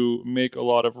to make a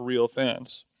lot of real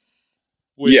fans.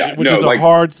 Which is a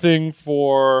hard thing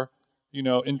for,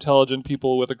 intelligent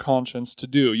people with a conscience to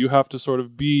do. You have to sort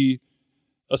of be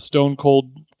a stone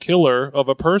cold killer of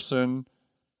a person,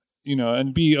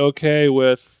 and be okay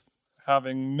with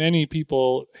having many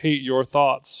people hate your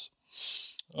thoughts,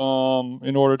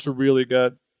 in order to really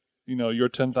get, your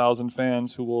 10,000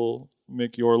 fans who will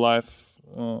make your life,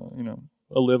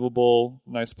 a livable,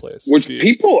 nice place. Which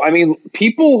people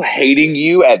hating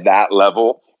you at that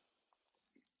level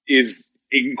is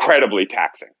incredibly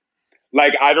taxing.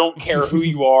 Like, I don't care who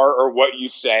you are or what you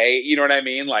say. You know what I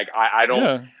mean? Like, I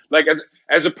don't like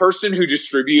as a person who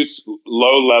distributes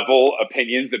low level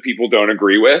opinions that people don't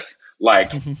agree with.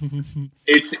 Like,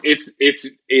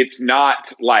 it's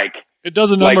not like it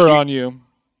does a number on you.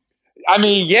 I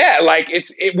mean, yeah, like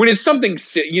when it's something,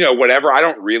 whatever. I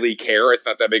don't really care. It's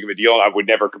not that big of a deal. I would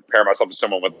never compare myself to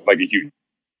someone with like a huge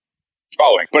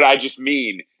following. But I just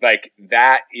mean like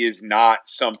that is not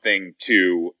something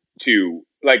to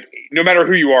like. No matter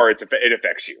who you are, it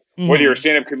affects you. Whether you're a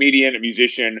stand-up comedian, a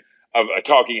musician, a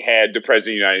talking head, the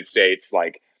president of the United States,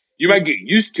 like you might get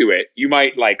used to it. You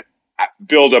might like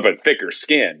build up a thicker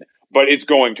skin. But it's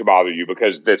going to bother you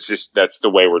because that's the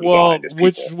way we're designed as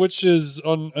people. Which is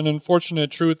an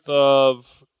unfortunate truth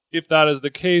of, if that is the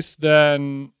case,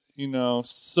 then,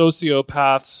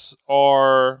 sociopaths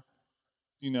are,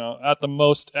 at the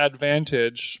most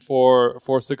advantage for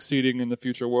succeeding in the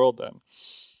future world then.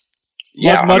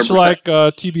 Yeah, Much 100%. like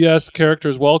TBS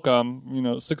characters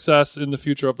welcome, success in the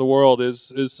future of the world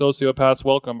is sociopaths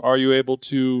welcome. Are you able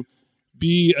to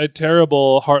be a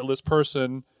terrible, heartless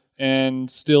person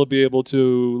and still be able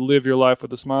to live your life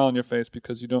with a smile on your face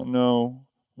because you don't know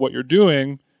what you're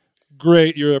doing?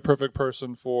 Great, you're a perfect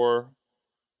person for,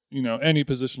 any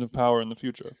position of power in the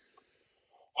future.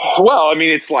 Well, I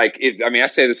mean, it's like, I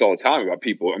say this all the time about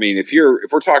people. I mean, if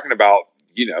we're talking about,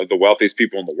 the wealthiest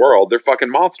people in the world, they're fucking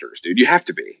monsters, dude. You have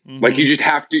to be. Mm-hmm. Like, you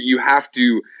have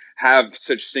to have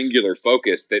such singular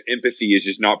focus that empathy is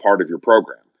just not part of your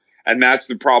program. And that's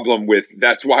the problem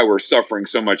that's why we're suffering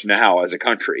so much now as a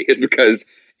country, is because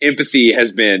empathy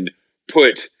has been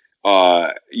put,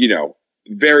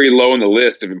 very low on the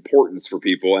list of importance for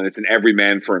people. And it's an every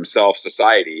man for himself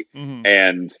society. Mm-hmm.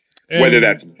 And whether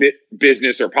that's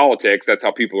business or politics, that's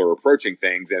how people are approaching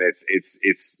things, and it's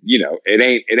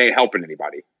it ain't helping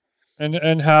anybody.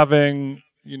 And having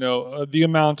the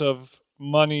amount of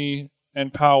money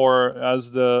and power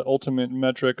as the ultimate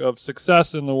metric of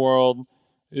success in the world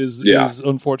is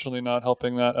unfortunately not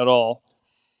helping that at all.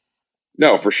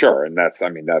 No, for sure, and that's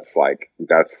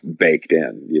baked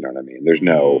in. You know what I mean? There's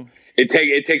no.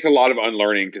 It takes a lot of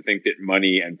unlearning to think that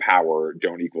money and power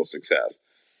don't equal success.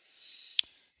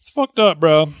 It's fucked up,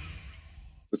 bro.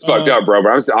 It's fucked up, bro. But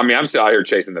I'm still out here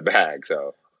chasing the bag.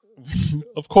 So,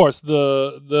 of course,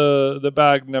 the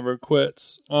bag never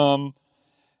quits. And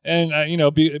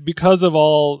because of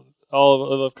all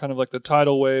of kind of like the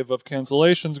tidal wave of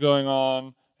cancellations going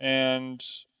on, and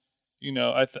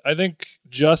I think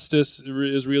justice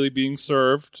is really being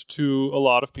served to a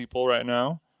lot of people right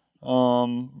now.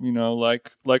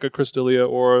 Like a Chris D'Elia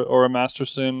or a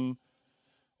Masterson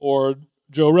or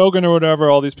Joe Rogan or whatever,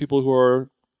 all these people who are,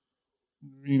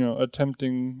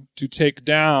 attempting to take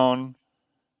down,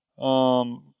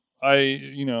 the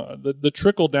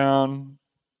trickle down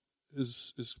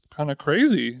is kind of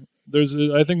crazy.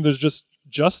 I think there's just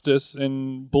justice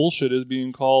and bullshit is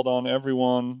being called on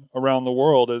everyone around the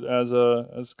world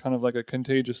as kind of like a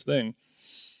contagious thing,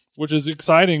 which is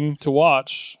exciting to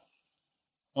watch,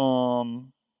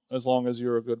 as long as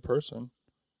you're a good person.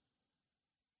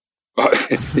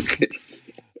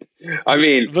 I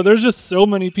mean, but there's just so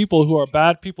many people who are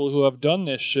bad people who have done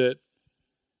this shit.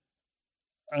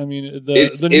 I mean,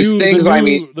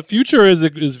 the future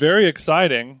is very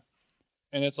exciting,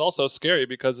 and it's also scary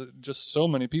because just so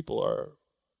many people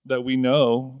that we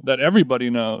know, that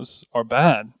everybody knows, are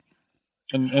bad,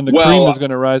 and the cream is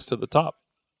going to rise to the top.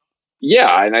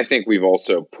 Yeah, and I think we've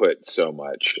also put so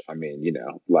much. I mean,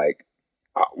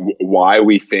 why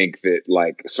we think that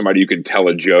like somebody you can tell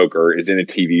a joke or is in a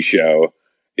TV show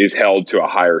is held to a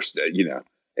higher,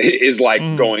 is like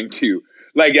going to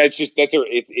like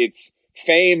it's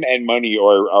fame and money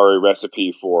are a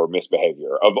recipe for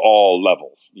misbehavior of all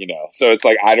levels, So it's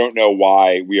like I don't know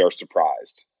why we are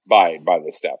surprised by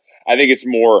this stuff. I think it's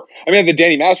more. I mean, the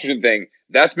Danny Masterson thing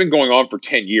that's been going on for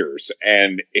 10 years,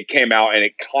 and it came out and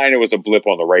it kind of was a blip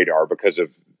on the radar because of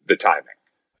the timing.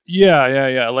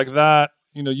 Yeah, like that.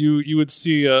 You would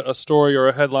see a story or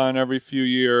a headline every few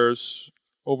years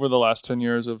over the last 10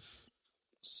 years of,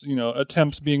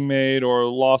 attempts being made or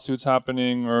lawsuits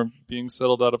happening or being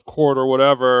settled out of court or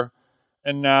whatever.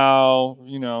 And now, I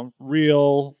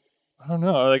don't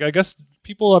know, like, I guess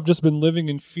people have just been living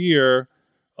in fear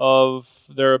of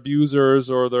their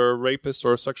abusers or their rapists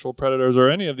or sexual predators or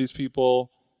any of these people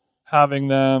having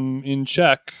them in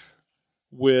check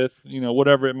with,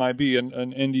 whatever it might be, an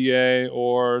NDA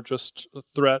or just a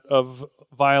threat of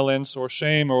violence or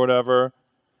shame or whatever.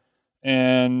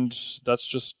 And that's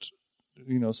just,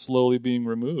 slowly being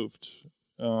removed,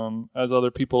 as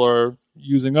other people are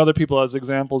using other people as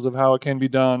examples of how it can be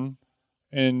done.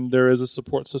 And there is a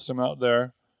support system out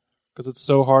there, because it's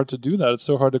so hard to do that. It's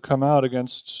so hard to come out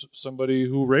against somebody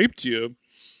who raped you.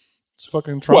 It's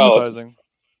fucking traumatizing.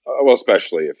 Well,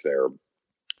 especially if they're,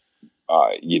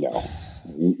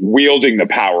 wielding the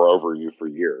power over you for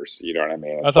years. You know what I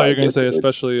mean? I thought you were going to say,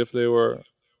 especially if they were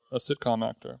a sitcom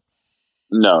actor.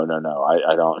 No.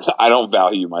 I don't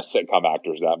value my sitcom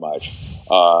actors that much.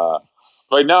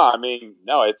 But no, I mean,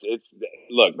 no. It's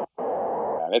look,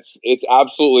 man, it's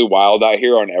absolutely wild out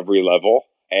here on every level,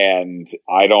 and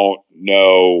I don't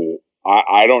know.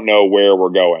 I don't know where we're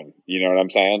going. You know what I'm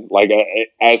saying? Like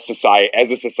as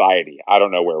a society, I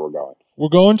don't know where we're going. We're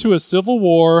going to a civil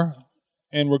war,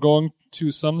 and we're going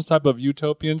to some type of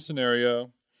utopian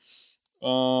scenario.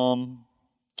 We're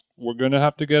gonna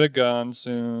have to get a gun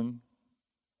soon.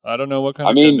 I don't know what kind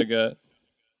of gun to get.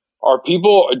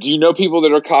 Do you know people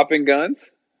that are copping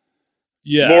guns?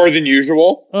 Yeah. More than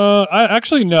usual? I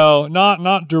actually no,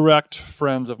 not direct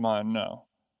friends of mine, no.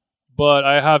 but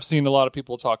I have seen a lot of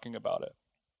people talking about it.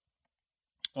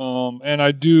 And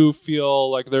I do feel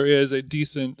like there is a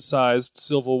decent-sized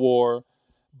civil war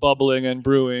bubbling and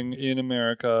brewing in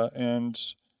America, and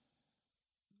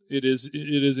it is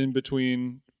in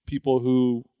between people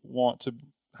who want to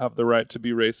have the right to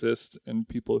be racist and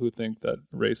people who think that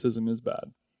racism is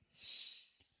bad.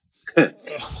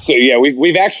 So yeah,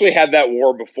 we've actually had that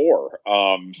war before.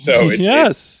 So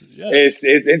it's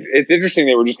interesting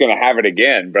that we're just going to have it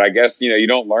again. But I guess you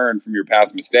don't learn from your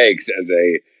past mistakes as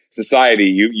a society.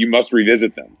 You must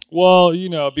revisit them. Well,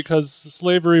 because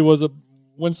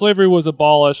when slavery was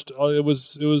abolished, it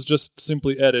was just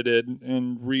simply edited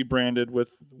and rebranded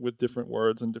with different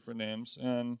words and different names,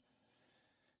 and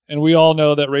we all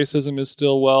know that racism is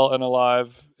still well and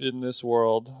alive in this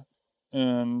world,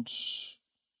 and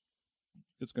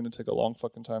it's going to take a long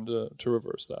fucking time to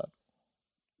reverse that.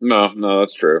 No,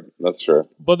 that's true. That's true.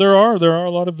 But there are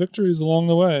a lot of victories along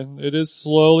the way. It is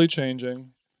slowly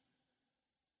changing.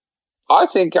 I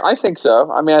think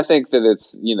so. I mean, I think that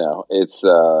it's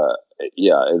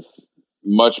it's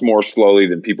much more slowly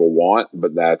than people want,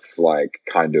 but that's like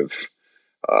kind of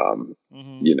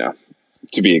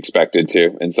to be expected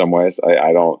too in some ways.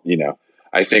 I don't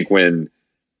I think when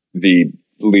the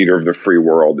leader of the free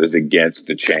world is against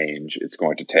the change, it's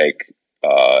going to take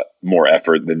more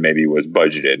effort than maybe was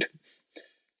budgeted.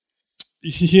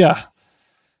 Yeah,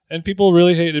 and people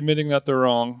really hate admitting that they're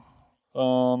wrong.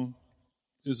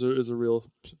 Is a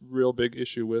real big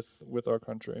issue with our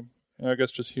country, and I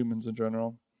guess just humans in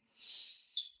general.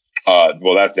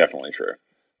 Well, that's definitely true.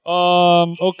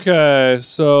 Okay,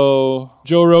 so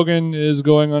Joe Rogan is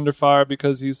going under fire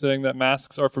because he's saying that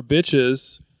masks are for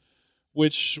bitches,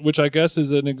 which I guess is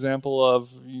an example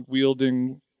of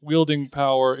wielding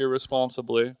power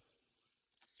irresponsibly.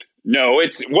 No,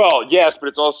 yes, but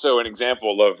it's also an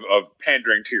example of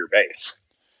pandering to your base.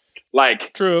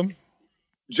 Like, true.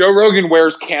 Joe Rogan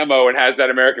wears camo and has that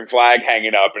American flag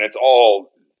hanging up, and it's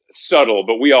all subtle,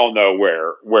 but we all know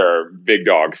where big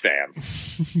dog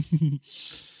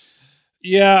stands.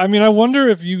 Yeah, I mean, I wonder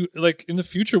if you in the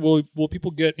future will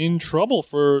people get in trouble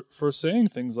for saying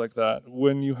things like that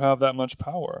when you have that much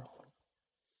power?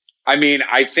 I mean,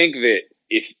 I think that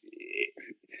if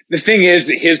the thing is,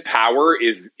 his power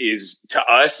is to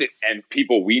us and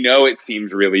people we know, it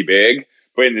seems really big,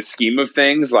 but in the scheme of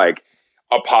things, like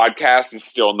a podcast is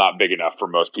still not big enough for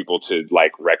most people to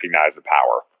recognize the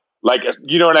power. Like,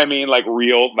 you know what I mean? Like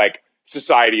real,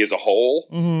 society as a whole,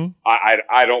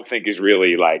 I don't think is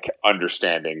really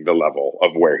understanding the level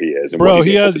of where he is. And bro,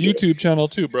 he has YouTube channel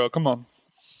too, bro. Come on.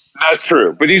 That's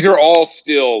true. But these are all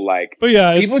still but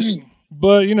yeah, people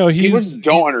people just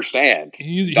don't understand.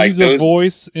 He's a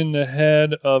voice in the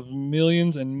head of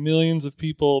millions and millions of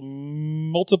people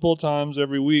multiple times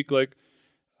every week.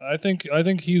 I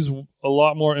think he's a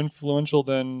lot more influential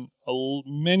than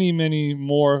many, many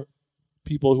more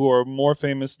people who are more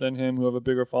famous than him, who have a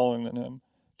bigger following than him,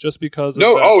 just because of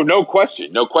that. No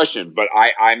question. But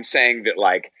I'm saying that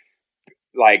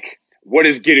what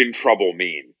does get in trouble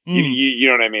mean? You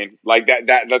know what I mean?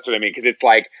 That's what I mean. Because it's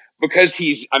because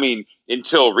he's,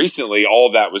 until recently, all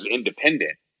of that was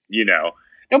independent.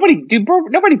 Nobody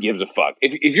gives a fuck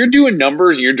if you're doing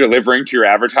numbers and you're delivering to your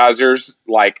advertisers.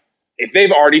 If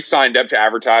they've already signed up to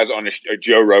advertise on a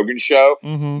Joe Rogan show,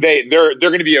 they're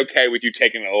going to be okay with you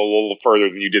taking it a little further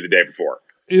than you did the day before.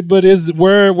 But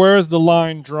where is the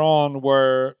line drawn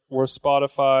where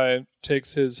Spotify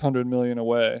takes his 100 million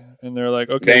away and they're like,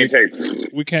 okay,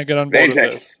 we can't get on board with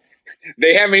this.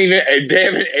 They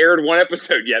haven't aired one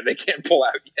episode yet. They can't pull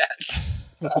out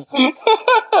yet.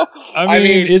 I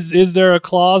mean, is there a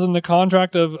clause in the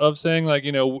contract of saying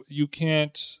you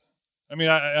can't? I mean,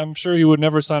 I'm sure he would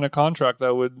never sign a contract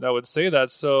that would say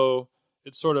that. So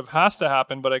it sort of has to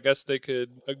happen. But I guess they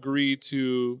could agree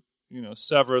to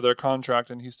sever their contract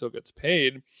and he still gets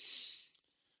paid.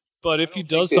 But if he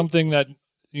does something that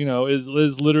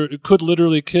could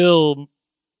literally kill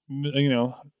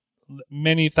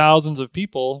many thousands of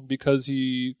people because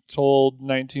he told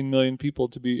 19 million people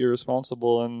to be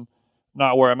irresponsible and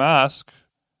not wear a mask,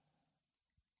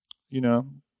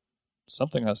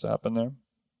 something has to happen there.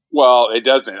 Well, it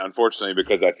doesn't, unfortunately,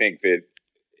 because I think that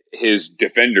his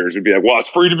defenders would be like, well, it's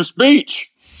freedom of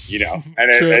speech, and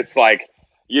it's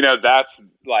that's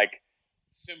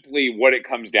simply what it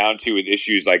comes down to with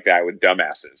issues like that with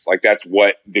dumbasses. That's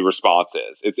what the response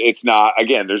is. It's not,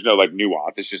 again, there's no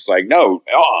nuance. It's just no,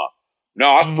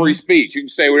 it's free speech. You can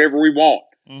say whatever we want.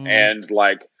 And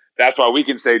that's why we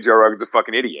can say Joe Rogan's a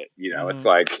fucking idiot. It's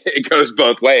it goes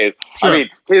both ways. Sure. I mean,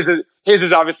 his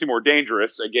is obviously more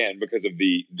dangerous, again, because of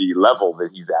the level that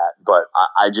he's at. But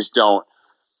I just don't.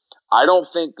 I don't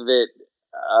think that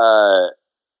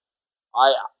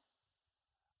I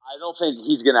don't think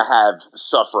he's going to have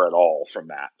suffer at all from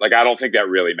that. Like, I don't think that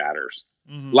really matters.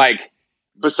 Mm-hmm. Like,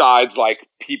 besides, like,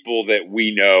 people that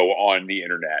we know on the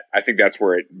internet. I think that's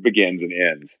where it begins and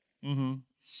ends. Mm-hmm.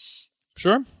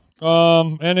 Sure.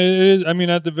 And it is, I mean,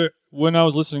 when I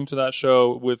was listening to that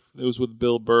show it was with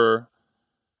Bill Burr,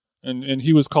 and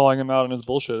he was calling him out on his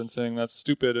bullshit and saying that's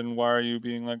stupid and why are you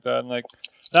being like that? And like,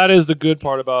 that is the good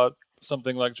part about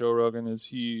something like Joe Rogan is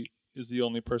he is the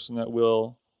only person that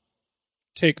will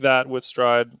take that with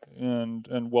stride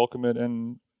and welcome it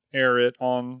and air it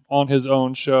on his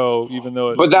own show, even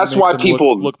though but that's makes why him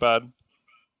people look bad.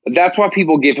 That's why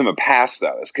people give him a pass,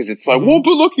 though, is because it's like, well,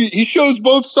 but look, he shows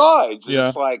both sides. And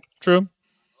it's like, true.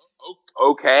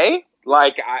 Okay,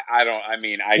 like I don't. I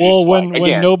mean, well, just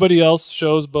when nobody else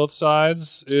shows both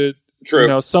sides, it true. You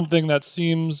know, something that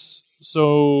seems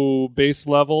so base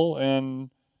level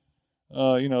and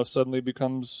suddenly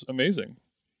becomes amazing.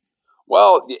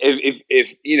 Well,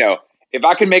 if you know, if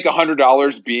I could make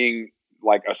 $100 being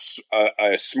like a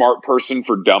smart person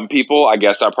for dumb people, I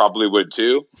guess I probably would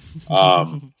too.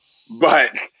 But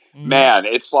man,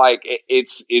 it's like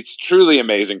it's truly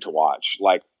amazing to watch.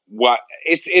 Like what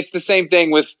it's the same thing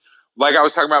with, like I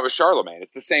was talking about with Charlemagne.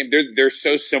 It's the same. They're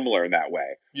so similar in that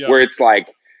way, where it's like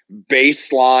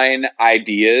baseline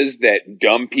ideas that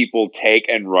dumb people take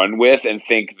and run with and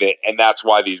think that, and that's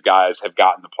why these guys have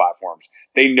gotten the platforms.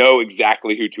 They know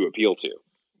exactly who to appeal to.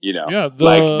 You know,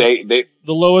 the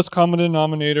lowest common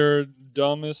denominator,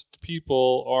 dumbest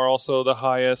people are also the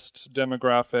highest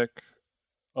demographic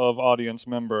of audience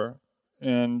member,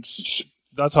 and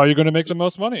that's how you're going to make the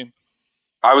most money.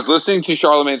 I was listening to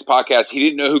Charlemagne's podcast. He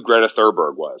didn't know who Greta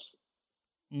Thunberg was.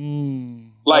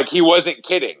 Like, he wasn't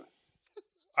kidding.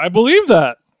 I believe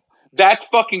that. That's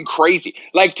fucking crazy.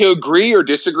 Like, to agree or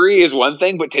disagree is one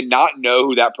thing, but to not know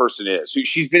who that person is.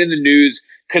 She's been in the news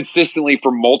consistently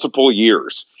for multiple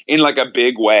years in like a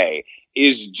big way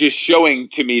is just showing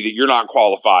to me that you're not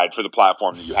qualified for the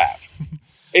platform that you have.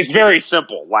 It's very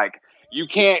simple. Like, you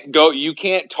can't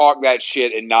talk that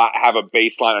shit and not have a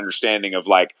baseline understanding of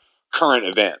like current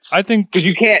events. I think because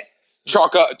you can't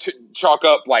chalk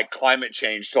up like climate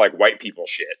change to like white people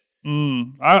shit.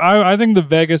 I think the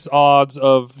Vegas odds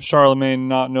of Charlemagne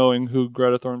not knowing who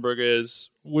Greta Thunberg is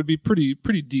would be pretty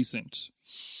decent.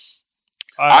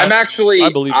 I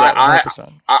believe that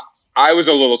 100%. I was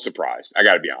a little surprised. I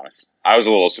got to be honest. I was a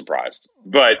little surprised.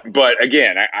 But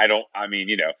again, I don't. I mean,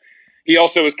 you know, he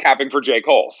also was capping for J.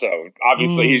 Cole, so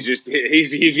obviously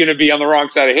he's going to be on the wrong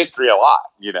side of history a lot.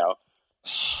 You know,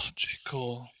 J.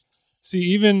 Cole. See,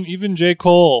 even J.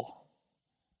 Cole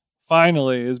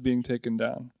finally is being taken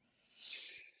down.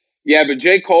 Yeah, but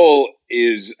J. Cole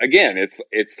is, again,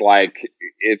 it's like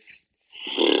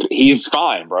he's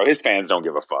fine, bro. His fans don't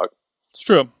give a fuck. It's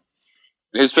true.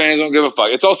 His fans don't give a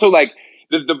fuck. It's also like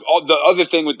the other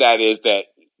thing with that is that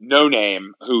No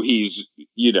Name, who he's,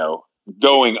 you know,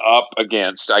 going up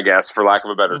against, I guess, for lack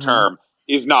of a better term,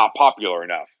 is not popular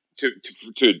enough to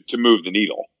move the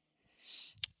needle.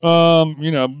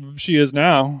 You know, she is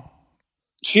now.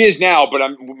 She is now, but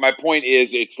my point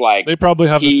is, it's like they probably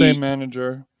have the same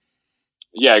manager.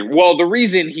 Yeah, well, the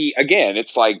reason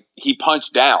it's like he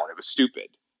punched down. It was stupid.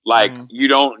 Like, you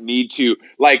don't need to,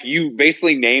 like, you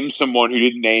basically named someone who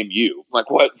didn't name you.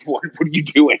 Like, what are you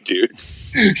doing, dude?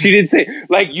 She didn't say,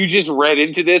 like, you just read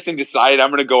into this and decided I'm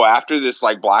going to go after this,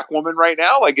 like, black woman right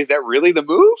now? Like, is that really the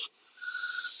move?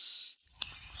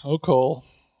 Oh, Cole.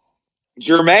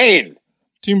 Jermaine.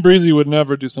 Team Breezy would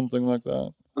never do something like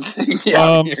that.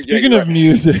 Speaking of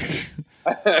music,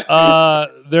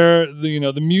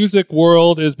 the music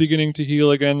world is beginning to heal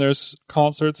again. There's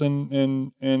concerts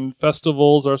and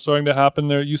festivals are starting to happen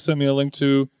there. You sent me a link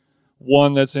to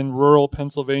one that's in rural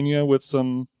Pennsylvania with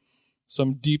some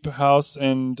deep house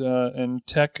and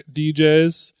tech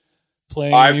DJs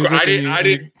playing music. I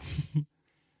didn't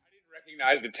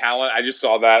recognize the talent. I just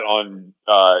saw that on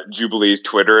Jubilee's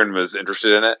Twitter and was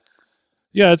interested in it.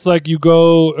 Yeah, it's like you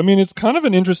go. I mean, it's kind of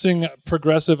an interesting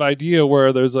progressive idea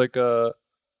where there's like everyone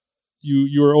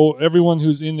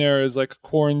who's in there is like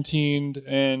quarantined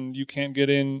and you can't get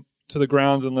in to the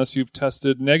grounds unless you've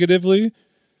tested negatively.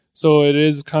 So it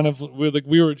is kind of like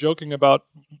we were joking about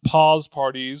pause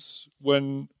parties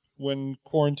when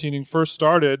quarantining first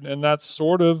started, and that's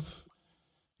sort of,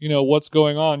 you know, what's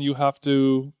going on. You have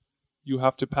to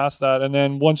pass that, and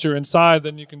then once you're inside,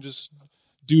 then you can just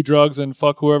do drugs and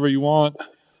fuck whoever you want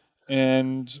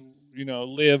and, you know,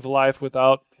 live life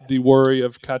without the worry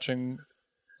of catching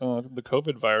the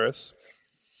COVID virus.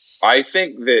 I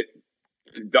think that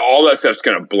all that stuff's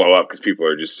going to blow up because people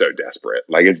are just so desperate.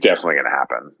 Like, it's definitely going to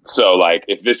happen. So, like,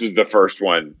 if this is the first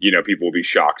one, people will be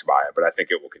shocked by it, but I think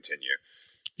it will continue.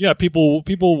 Yeah, people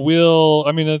will.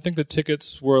 I mean, I think the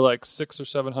tickets were like $600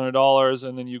 or $700,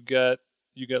 and then you get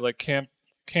like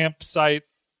campsite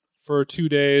for 2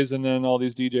 days, and then all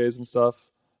these DJs and stuff,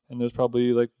 and there's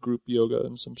probably like group yoga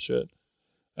and some shit.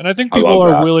 And I think people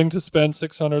are willing to spend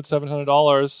 $600,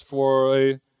 $700 for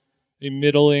a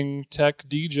middling tech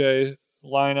DJ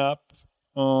lineup,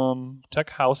 tech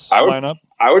house lineup.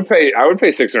 I would pay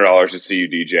 $600 to see you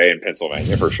DJ in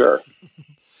Pennsylvania for sure.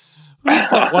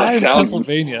 Why in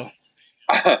Pennsylvania?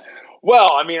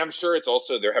 Well, I mean, I'm sure it's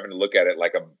also they're having to look at it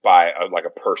like a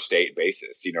per state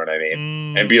basis. You know what I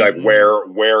mean? And be like,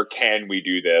 where can we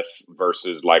do this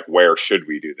versus like where should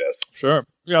we do this? Sure.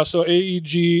 Yeah. So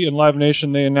AEG and Live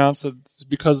Nation, they announced that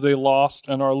because they lost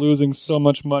and are losing so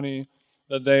much money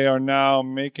that they are now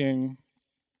making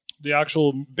the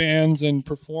actual bands and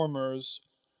performers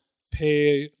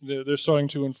pay. They're starting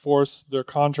to enforce their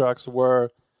contracts where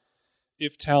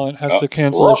if talent has to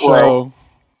cancel a show,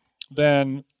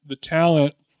 then the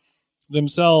talent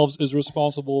themselves is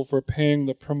responsible for paying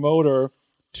the promoter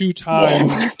two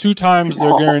times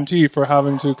their guarantee for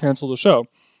having to cancel the show.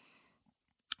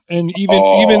 And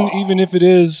even if it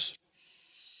is,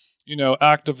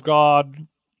 act of God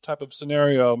type of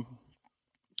scenario,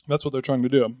 that's what they're trying to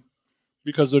do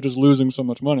because they're just losing so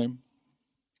much money.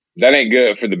 That ain't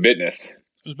good for the business.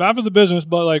 It's bad for the business,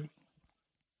 but like,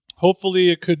 hopefully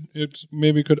it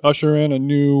maybe could usher in a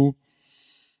new,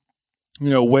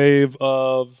 wave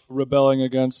of rebelling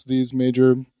against these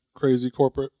major crazy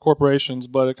corporations.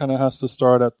 But it kind of has to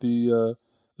start at the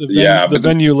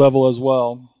venue level as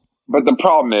well. But the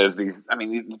problem is there's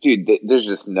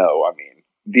just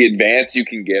the advance you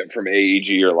can get from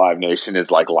AEG or Live Nation is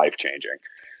like life changing.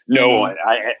 No one,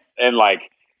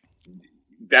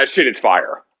 that shit is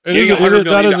fire.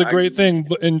 That is a great thing,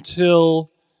 but until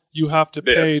you have to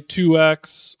pay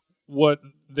 2x what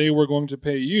they were going to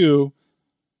pay you,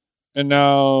 and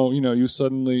now you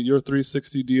suddenly your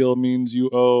 360 deal means you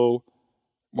owe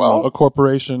a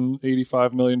corporation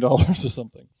 $85 million or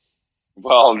something.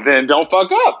 Well, then don't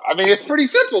fuck up. I mean, it's pretty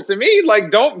simple to me.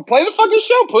 Like, don't play the fucking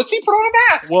show, pussy. Put on a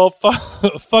mask. Well,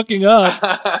 fucking up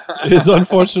is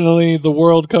unfortunately the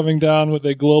world coming down with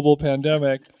a global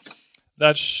pandemic.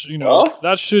 That should not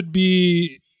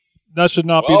be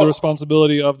the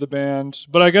responsibility of the band.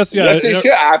 But I guess, yeah. Yes, it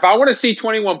should. If I want to see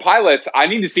 21 Pilots, I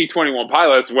need to see 21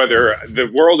 Pilots whether the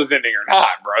world is ending or not,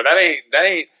 bro. That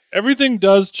ain't. Everything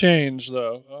does change,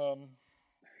 though.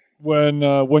 When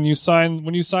you sign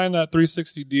that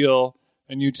 360 deal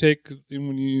and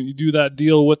when you do that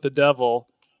deal with the devil,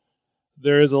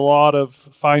 there is a lot of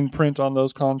fine print on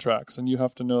those contracts, and you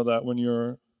have to know that when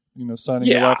you're signing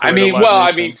your life away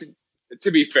to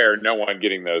to be fair, no one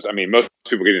getting those. I mean, most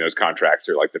people getting those contracts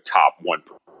are like the top 1%.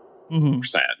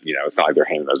 It's not like they're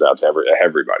handing those out to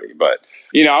everybody. But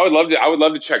I would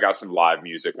love to check out some live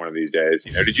music one of these days.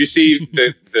 Did you see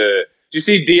Did you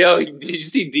see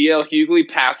DL Hughley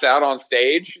pass out on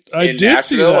stage in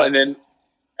Nashville? And then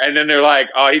they're like,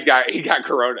 oh, he got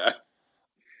corona.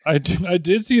 I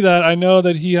did see that. I know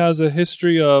that he has a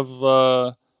history of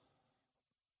I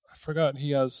forgot.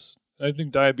 He has, I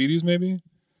think, diabetes maybe.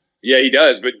 Yeah, he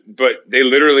does, but they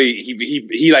literally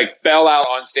he like fell out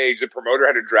on stage. The promoter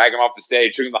had to drag him off the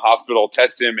stage, took him to the hospital,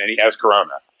 test him, and he has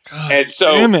corona. God, and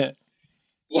so, damn it!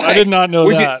 I did not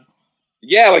know that.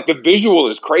 Yeah, like the visual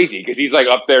is crazy because he's like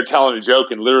up there telling a joke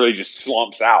and literally just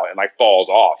slumps out and like falls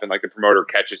off, and like the promoter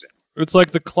catches him. It's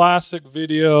like the classic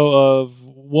video of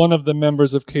one of the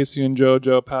members of Casey and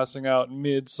JoJo passing out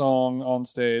mid-song on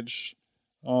stage.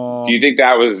 Do you think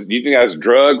that was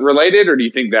drug related, or do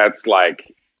you think that's like?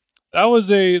 That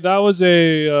was a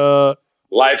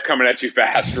life coming at you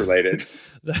fast related.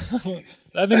 I think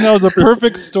that was a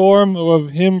perfect storm of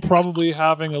him probably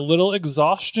having a little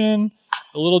exhaustion,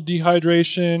 a little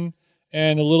dehydration,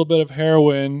 and a little bit of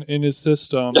heroin in his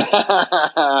system. We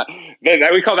call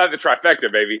that the trifecta,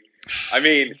 baby. I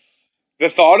mean, the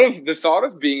thought of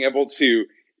being able to.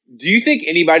 Do you think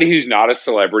anybody who's not a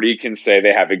celebrity can say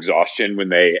they have exhaustion when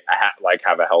they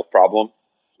have a health problem?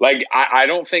 Like, I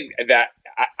don't think that.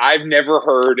 I've never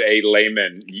heard a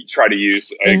layman try to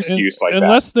use an excuse like that.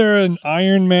 Unless they're an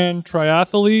Ironman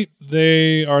triathlete,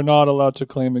 they are not allowed to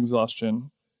claim exhaustion.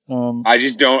 I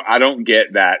don't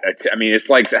get that. I mean, it's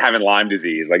like having Lyme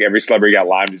disease. Like every celebrity got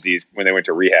Lyme disease when they went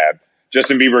to rehab.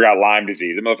 Justin Bieber got Lyme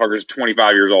disease. The motherfucker's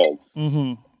 25 years old.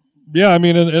 Mm-hmm. Yeah, I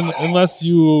mean, unless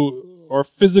you are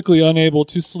physically unable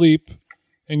to sleep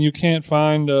and you can't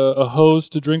find a hose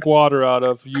to drink water out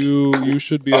of, you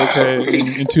should be okay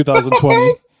in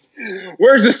 2020.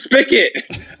 Where's the spigot?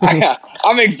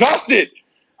 I'm exhausted.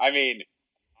 I mean,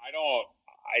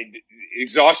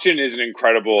 exhaustion is an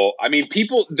incredible. I mean,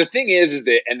 people. The thing is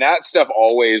that, and that stuff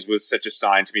always was such a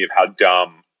sign to me of how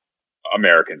dumb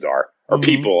Americans are, or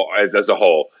people as a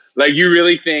whole. Like, you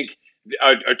really think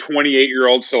a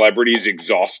 28-year-old celebrity is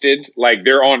exhausted? Like,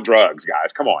 they're on drugs,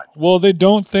 guys. Come on. Well, they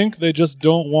don't think. They just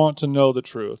don't want to know the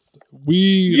truth.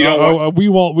 We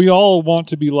all want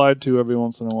to be lied to every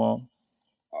once in a while.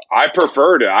 I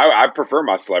prefer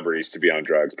my celebrities to be on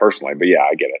drugs personally, but yeah,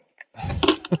 I get it.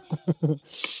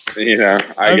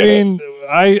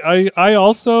 I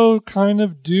also kind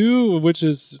of do, which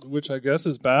I guess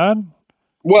is bad.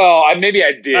 Well, maybe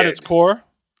I did at its core.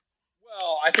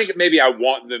 Well, I think maybe I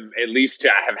want them at least to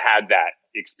have had that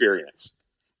experience.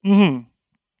 Mm-hmm.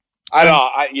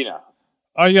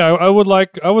 I would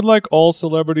like all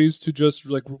celebrities to just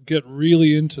like get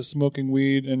really into smoking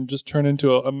weed and just turn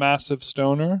into a massive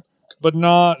stoner, but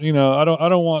not, I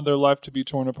don't want their life to be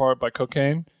torn apart by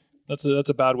cocaine. That's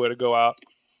a bad way to go out.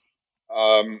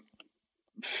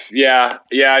 Yeah,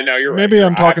 no, you're right. Maybe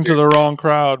I'm talking to the wrong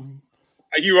crowd.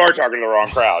 You are talking to the wrong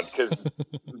crowd,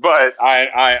 but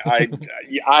I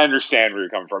understand where you're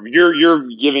coming from. You're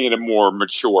giving it a more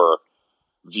mature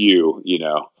view,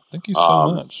 Thank you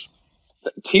so much.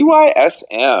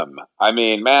 TYSM. I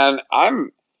mean, man,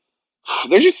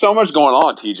 there's just so much going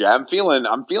on, TJ. I'm feeling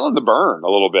the burn a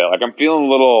little bit. Like, I'm feeling a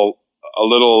little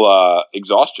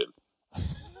exhaustion.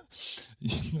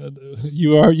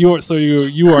 You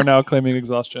are now claiming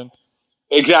exhaustion.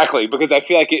 Exactly, because I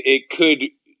feel like it could.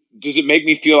 Does it make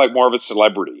me feel like more of a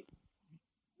celebrity?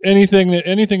 Anything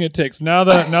it takes. Now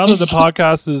that the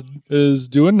podcast is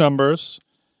doing numbers,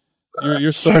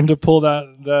 you're starting to pull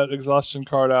that exhaustion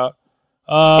card out.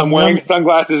 I'm wearing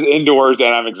sunglasses indoors and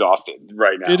I'm exhausted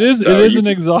right now. It is an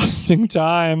exhausting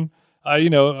time.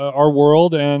 Our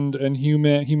world and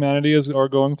humanity are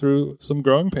going through some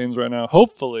growing pains right now.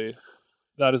 Hopefully,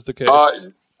 that is the case.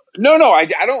 No, I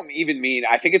don't even mean.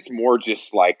 I think it's more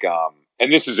just like,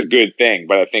 and this is a good thing,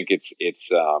 but I think it's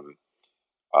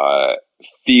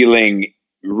feeling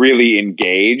really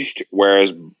engaged,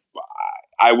 whereas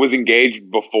I was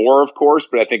engaged before, of course,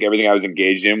 but I think everything I was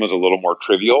engaged in was a little more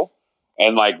trivial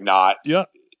and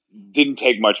didn't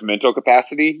take much mental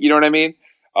capacity. You know what I mean?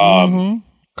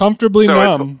 Comfortably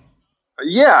numb.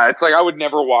 It's like I would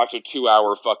never watch a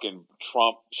 2-hour fucking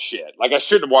Trump shit. Like, I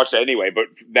shouldn't have watched that anyway, but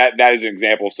that is an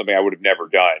example of something I would have never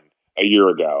done a year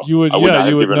ago. You would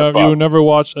never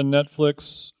watch a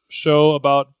Netflix show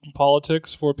about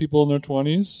politics for people in their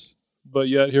 20s, but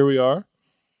yet here we are.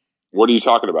 What are you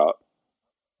talking about?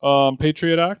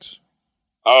 Patriot Act.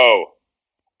 Oh,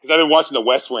 because I've been watching The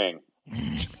West Wing.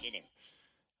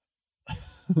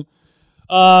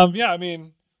 I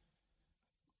mean,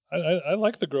 I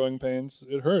like the growing pains.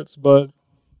 It hurts, but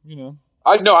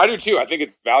I do too. I think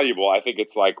it's valuable. I think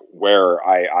it's like where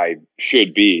I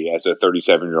should be as a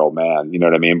 37-year-old man. You know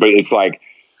what I mean? But it's like,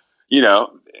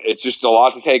 it's just a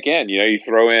lot to take in. You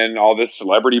throw in all this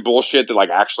celebrity bullshit that like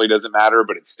actually doesn't matter,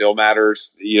 but it still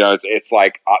matters. It's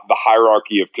like the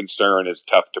hierarchy of concern is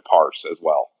tough to parse as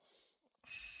well.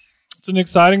 It's an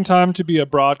exciting time to be a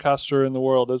broadcaster in the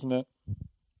world, isn't it?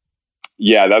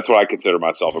 Yeah, that's what I consider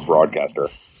myself, a broadcaster.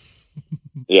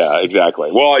 Yeah,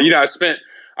 exactly. Well,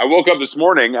 I woke up this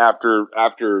morning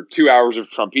after 2 hours of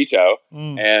Trumpito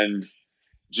and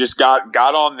just got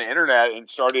on the internet and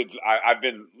started. I've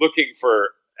been looking for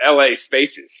LA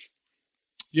spaces.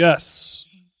 Yes.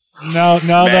 Now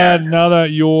that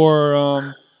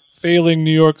your failing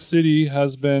New York City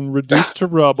has been reduced to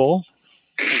rubble,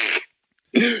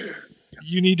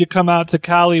 you need to come out to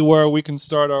Cali where we can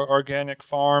start our organic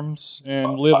farms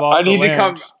and live off the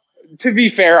land. To be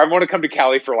fair, I want to come to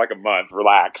Cali for like a month,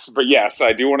 relax. But yes,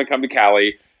 I do want to come to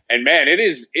Cali. And man, it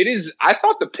is. I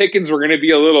thought the pickings were going to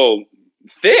be a little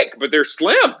thick, but they're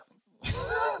slim.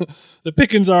 The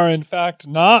pickings are, in fact,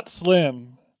 not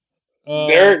slim.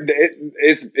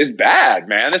 It's bad,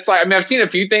 man. It's like, I mean, I've seen a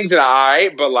few things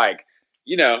that but like,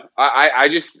 I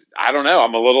don't know.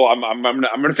 I'm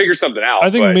going to figure something out. I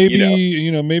think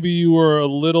maybe you were a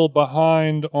little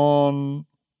behind on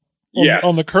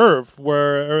the curve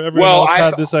where everyone else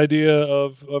had this idea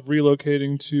of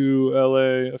relocating to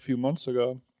LA a few months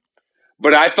ago.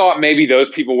 But I thought maybe those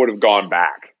people would have gone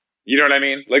back. You know what I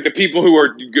mean? Like the people who are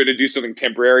going to do something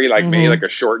temporary, like maybe like a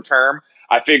short term.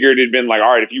 I figured it'd been like,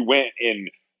 all right, if you went in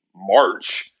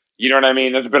March, you know what I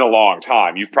mean? That's been a long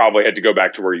time. You've probably had to go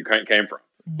back to where you came from.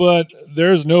 But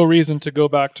there's no reason to go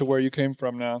back to where you came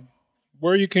from now.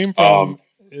 Where you came from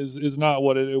is not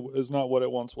what it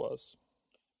once was.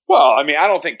 Well, I mean, I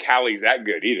don't think Cali's that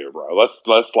good either, bro. Let's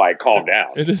like calm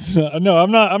down. It is no.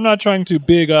 I'm not trying to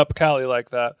big up Cali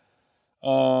like that.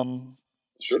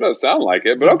 Sure does sound like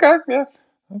it, but okay, yeah.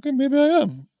 Okay, maybe I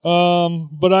am.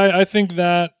 But I think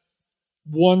that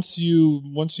once you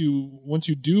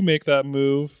do make that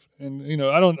move, and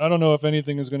I don't know if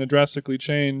anything is going to drastically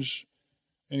change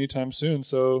anytime soon.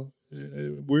 So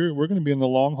we're going to be in the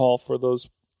long haul for those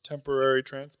temporary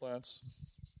transplants.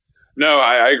 No,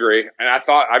 I agree, and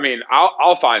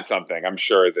I'll find something. I'm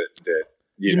sure that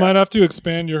you might have to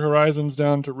expand your horizons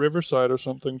down to Riverside or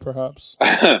something, perhaps.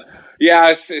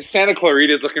 Yeah, Santa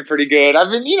Clarita's looking pretty good.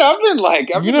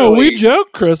 We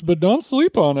joke, Chris, but don't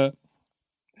sleep on it.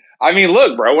 I mean,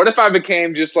 look, bro, what if I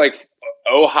became just like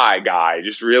Ojai guy,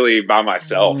 just really by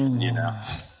myself, Bed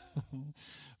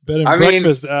and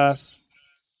breakfast ass.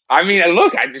 I mean,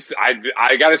 look, I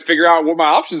got to figure out what my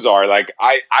options are. Like,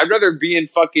 I'd rather be in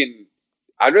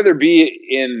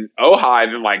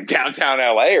Ojai than like downtown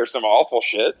LA or some awful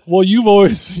shit. Well, you've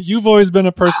always been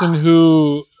a person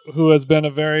who has been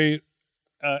a very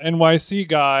NYC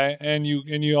guy, and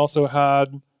you also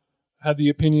had the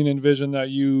opinion and vision that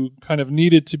you kind of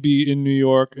needed to be in New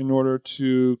York in order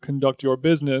to conduct your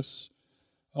business.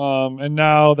 And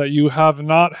now that you have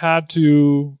not had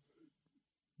to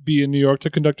be in New York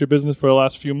to conduct your business for the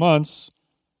last few months,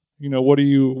 what are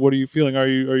you feeling? Are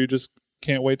you just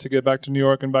can't wait to get back to New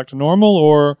York and back to normal,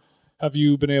 or have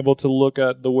you been able to look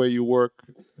at the way you work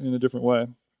in a different way?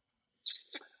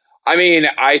 I mean,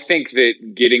 I think that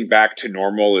getting back to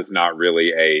normal is not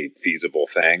really a feasible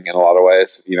thing in a lot of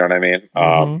ways. You know what I mean?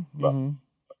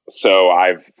 So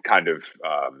I've kind of,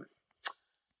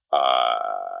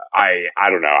 I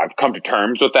don't know. I've come to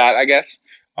terms with that, I guess.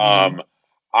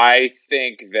 I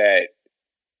think that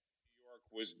New York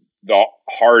was the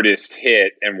hardest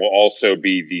hit and will also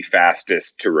be the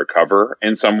fastest to recover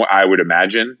in some way. I would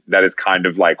imagine that is kind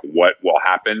of like what will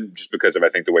happen just because of, I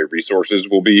think, the way resources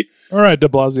will be. All right, de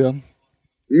Blasio.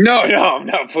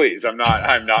 No, please. I'm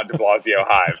not de Blasio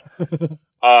Hive.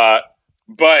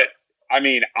 But I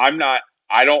mean, I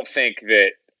don't think that,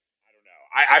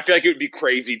 I feel like it would be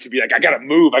crazy to be like, I got to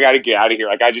move. I got to get out of here.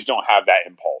 Like, I just don't have that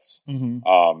impulse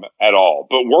at all.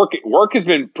 But work has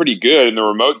been pretty good, and the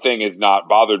remote thing has not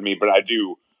bothered me. But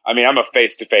I'm a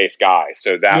face-to-face guy,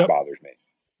 so that bothers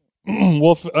me.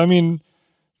 Well, I mean,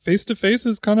 face-to-face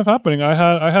is kind of happening.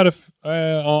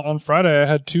 On Friday, I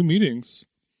had 2 meetings.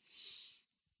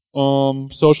 A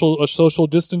social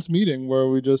distance meeting where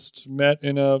we just met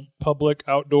in a public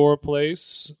outdoor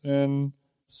place and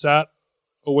sat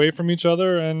away from each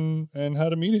other and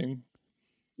had a meeting.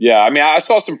 Yeah, I mean, I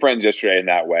saw some friends yesterday in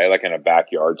that way, like in a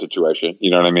backyard situation. You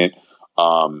know what I mean?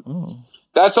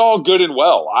 That's all good and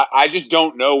well. I just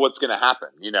don't know what's going to happen,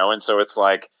 and so it's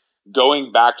like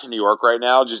going back to New York right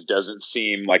now just doesn't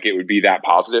seem like it would be that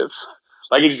positive.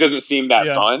 Like, it just doesn't seem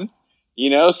that fun,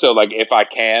 So like, if I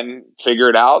can figure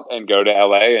it out and go to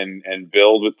LA and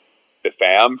build with the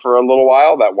fam for a little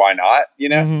while, that why not,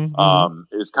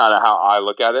 is kind of how I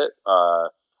look at it.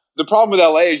 The problem with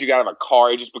LA is you gotta have a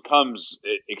car. It just becomes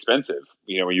expensive,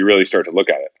 when you really start to look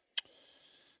at it.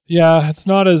 Yeah, it's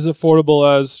not as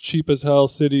affordable as cheap as hell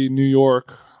city, New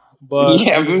York. But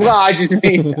I just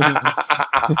mean,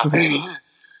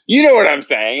 you know what I'm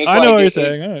saying. I know what you're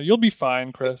saying. You'll be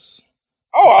fine, Chris.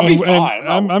 Oh, I'll be fine.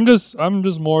 I'm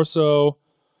just more so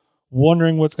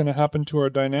wondering what's going to happen to our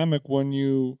dynamic when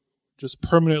you just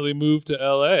permanently move to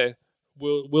LA.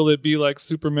 Will it be like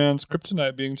Superman's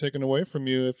kryptonite being taken away from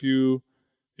you if you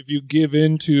give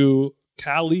in to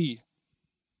Cali?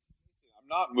 I'm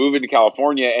not moving to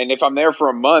California, and if I'm there for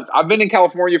a month, I've been in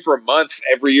California for a month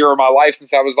every year of my life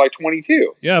since I was like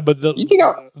 22. Yeah, but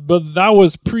that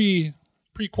was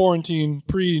pre-quarantine,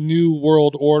 pre-New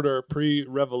World Order,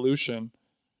 pre-revolution.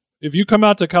 If you come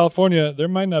out to California, there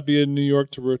might not be a New York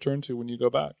to return to when you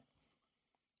go back.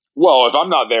 Well, if I'm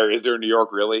not there, is there New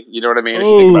York really? You know what I mean? If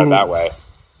you think about it that way.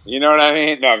 You know what I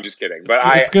mean? No, I'm just kidding. But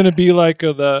it's going to be like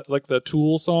the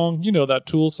Tool song. You know that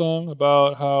Tool song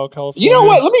about how California. You know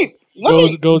what?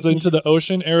 Goes into the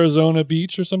ocean, Arizona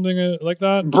Beach, or something like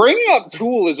that. Bringing up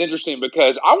Tool is interesting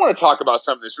because I want to talk about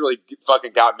something that's really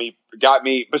fucking got me.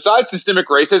 Besides systemic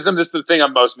racism, this is the thing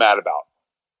I'm most mad about.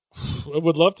 I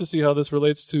would love to see how this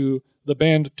relates to the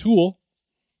band Tool.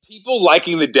 People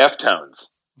liking the Deftones.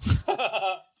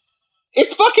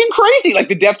 It's fucking crazy. Like,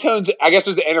 the Deftones, I guess,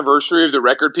 was the anniversary of the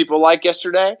record people like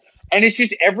yesterday. And it's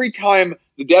just every time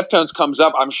the Deftones comes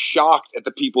up, I'm shocked at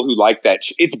the people who like that.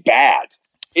 It's bad.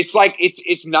 It's like,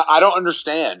 it's not, I don't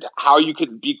understand how you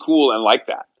could be cool and like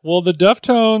that. Well, the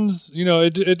Deftones,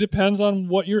 it depends on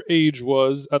what your age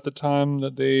was at the time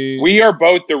that they... We are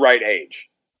both the right age.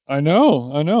 I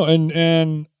know,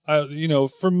 and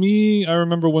for me, I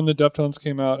remember when the Deftones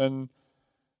came out, and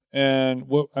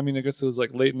what I mean, I guess it was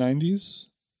like late '90s,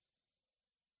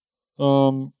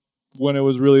 when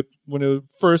it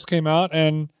first came out,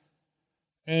 and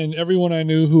everyone I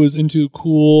knew who was into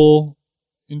cool,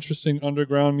 interesting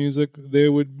underground music, they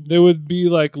would be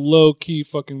like low key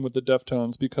fucking with the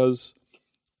Deftones because,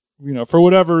 for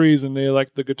whatever reason they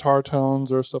like the guitar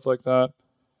tones or stuff like that.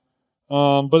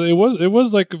 But it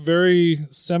was like very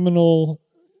seminal,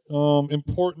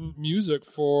 important music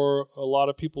for a lot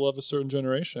of people of a certain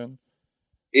generation.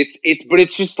 It's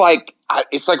just like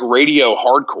it's like radio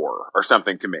hardcore or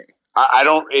something to me. I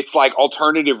don't. It's like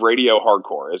alternative radio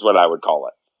hardcore is what I would call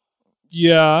it.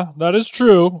 Yeah, that is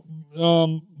true.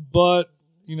 But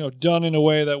done in a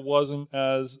way that wasn't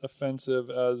as offensive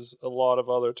as a lot of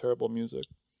other terrible music.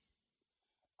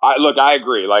 I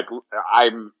agree. Like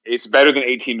it's better than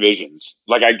 18 Visions.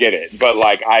 Like I get it, but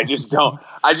like I just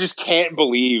can't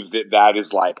believe that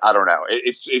is like, I don't know.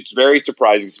 It's very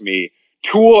surprising to me.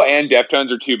 Tool and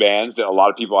Deftones are two bands that a lot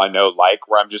of people I know like,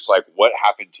 where I'm just like, what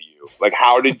happened to you? Like,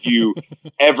 how did you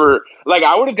ever, like,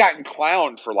 I would have gotten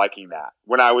clowned for liking that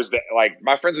when I was there. Like,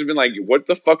 my friends have been like, what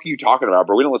the fuck are you talking about,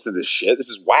 bro? We don't listen to this shit. This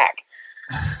is whack.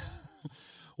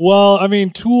 Well, I mean,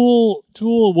 Tool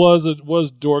was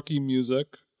dorky music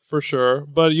for sure,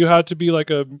 but you had to be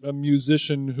like a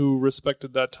musician who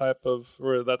respected that type of,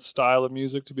 or that style of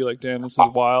music to be like, damn, this is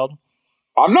wild.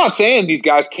 I'm not saying these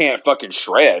guys can't fucking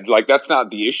shred. Like, that's not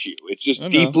the issue. It's just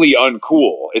deeply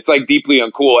uncool. It's like deeply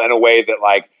uncool in a way that,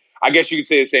 like, I guess you could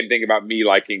say the same thing about me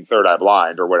liking Third Eye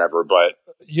Blind or whatever. But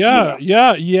yeah.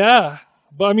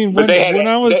 But I mean, when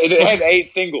I was they had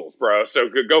 8 singles, bro. So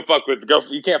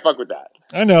you can't fuck with that.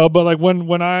 I know, but like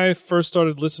when I first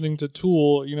started listening to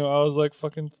Tool, I was like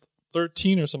fucking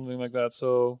 13 or something like that.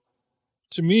 So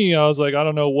to me, I was like, I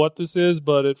don't know what this is,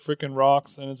 but it freaking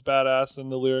rocks and it's badass,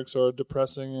 and the lyrics are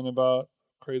depressing and about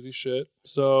crazy shit.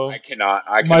 So I cannot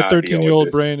my 13-year-old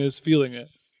brain is feeling it.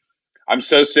 I'm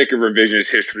so sick of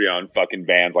revisionist history on fucking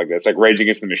bands like this, like Rage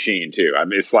Against the Machine too. I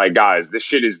mean, it's like, guys, this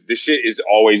shit has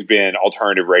always been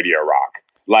alternative radio rock.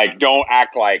 Like, don't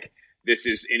act like this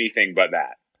is anything but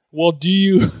that. Well, do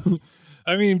you?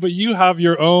 I mean, but you have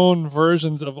your own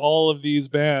versions of all of these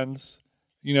bands.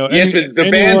 Yes,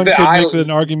 anyone could make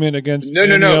an argument against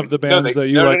any of the bands that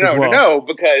you like as well. No,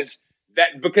 because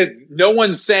no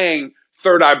one's saying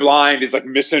Third Eye Blind is like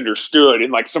misunderstood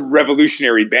in like some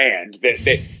revolutionary band.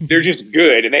 That they're just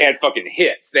good and they had fucking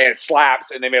hits. They had slaps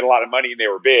and they made a lot of money and they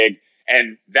were big,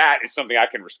 and that is something I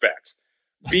can respect.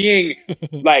 Being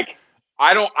like,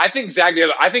 I think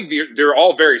they're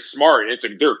all very smart.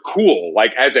 They're cool,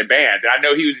 like as a band. And I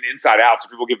know he was an Inside Out, so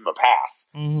people give him a pass.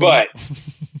 Mm-hmm. But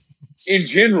in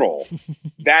general,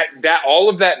 that all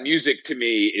of that music to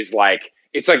me is like,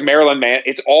 it's like Marilyn Manson.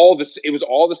 It was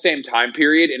all the same time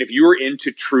period. And if you were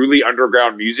into truly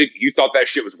underground music, you thought that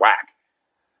shit was whack.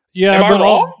 Yeah, am I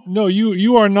wrong? No,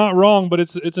 you are not wrong, but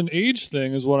it's an age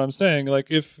thing, is what I'm saying. Like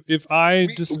if I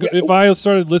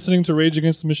started listening to Rage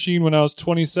Against the Machine when I was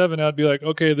 27, I'd be like,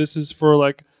 okay, this is for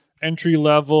like entry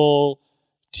level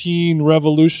teen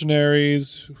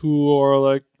revolutionaries who are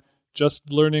like just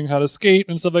learning how to skate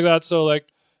and stuff like that. So like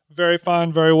very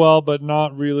fine, very well, but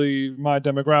not really my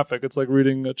demographic. It's like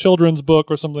reading a children's book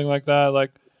or something like that.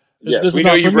 Like, yes, we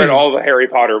know you've read all the Harry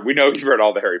Potter. We know you've read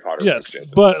all the Harry Potter. Yes,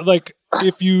 but like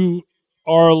if you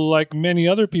are like many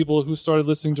other people who started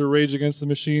listening to Rage Against the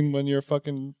Machine when you're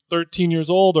fucking 13 years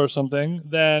old or something,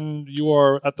 then you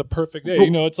are at the perfect age.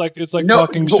 It's like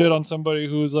talking shit on somebody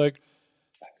who's like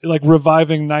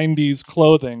reviving 90s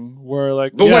clothing where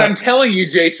like, but what I'm telling you,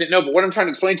 Jason, but what I'm trying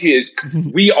to explain to you is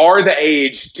we are the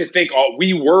age to think,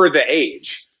 we were the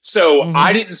age. So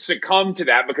I didn't succumb to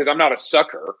that because I'm not a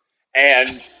sucker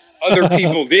and other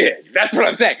people did. That's what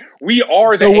I'm saying. We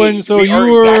are the age. So we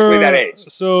are exactly that age.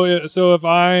 So if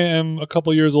I am a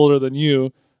couple years older than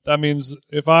you, that means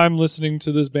if I'm listening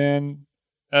to this band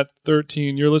at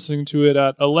 13, you're listening to it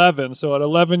at 11. So at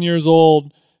 11 years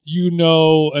old, you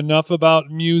know enough about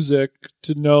music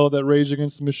to know that Rage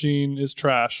Against the Machine is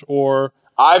trash, or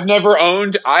I've never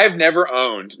owned. No,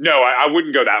 I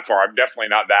wouldn't go that far. I'm definitely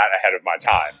not that ahead of my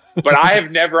time. But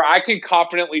I can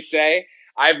confidently say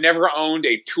I've never owned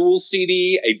a Tool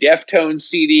CD, a Deftones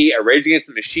CD, a Rage Against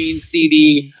the Machine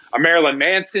CD, a Marilyn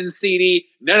Manson CD,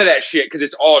 none of that shit, because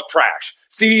it's all trash.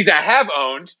 CDs I have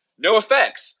owned, No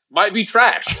Effects, might be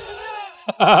trash.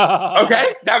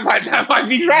 Okay, that might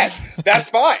be trash. That's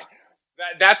fine.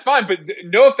 That's fine. But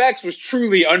No Effects was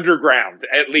truly underground.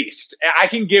 At least I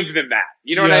can give them that.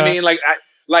 You know what I mean?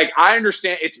 Like I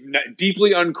understand it's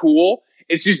deeply uncool.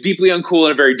 it's just deeply uncool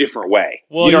in a very different way.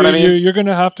 Well, you know what I mean? You're going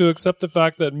to have to accept the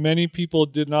fact that many people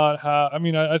did not have. I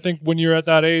mean, I think when you're at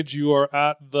that age, you are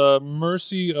at the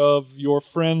mercy of your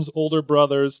friend's older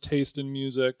brother's taste in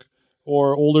music,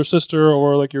 or older sister,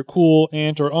 or like your cool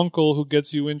aunt or uncle who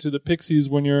gets you into the Pixies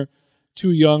when you're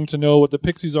too young to know what the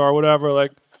Pixies are, or whatever.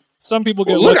 Like, some people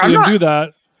get lucky and do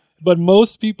that, but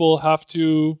most people have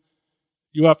to.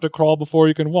 You have to crawl before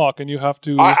you can walk, and you have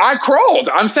to... I crawled.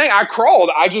 I'm saying I crawled.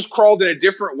 I just crawled in a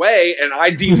different way, and I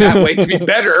deem that way to be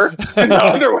better than the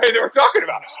other way that we're talking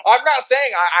about. I'm not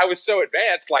saying I was so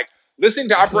advanced. Like, listening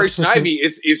to Operation Ivy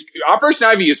is Operation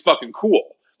Ivy is fucking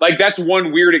cool. Like, that's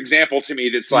one weird example to me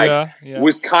that's like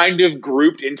was kind of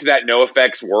grouped into that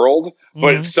NoFX world,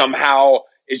 but somehow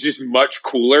is just much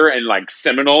cooler and like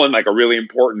seminal and like a really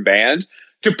important band.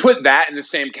 To put that in the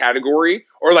same category,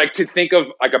 or like to think of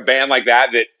like a band like that,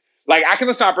 like I can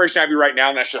listen to Operation Ivy right now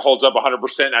and that shit holds up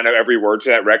 100%. I know every word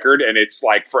to that record and it's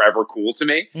like forever cool to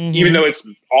me, even though it's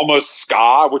almost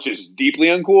ska, which is deeply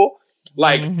uncool.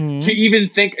 Like to even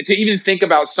think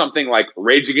about something like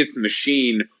Rage Against the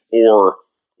Machine or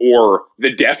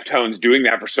the Deftones doing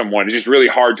that for someone is just really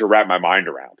hard to wrap my mind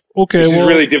around. Okay, it's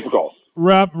really difficult.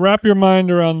 Wrap your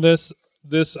mind around this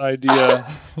idea.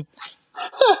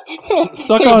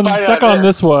 Suck on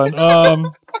this one.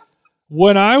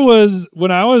 When I was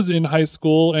in high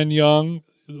school and young,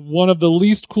 one of the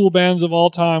least cool bands of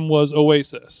all time was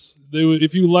Oasis.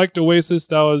 If you liked Oasis,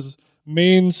 that was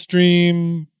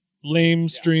mainstream,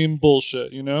 lamestream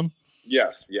bullshit. You know.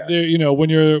 Yes. You know, when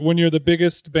you're the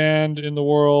biggest band in the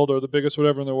world or the biggest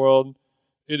whatever in the world,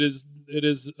 it is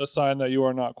a sign that you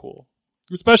are not cool,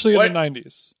 especially in the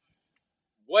 90s.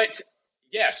 What?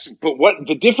 Yes, but what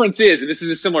the difference is, and this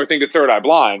is a similar thing to Third Eye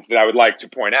Blind that I would like to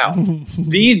point out.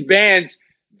 These bands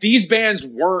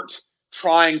weren't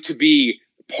trying to be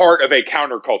part of a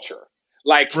counterculture.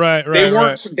 Like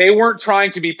they weren't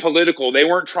trying to be political. They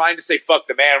weren't trying to say fuck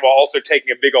the man while also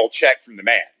taking a big old check from the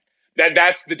man.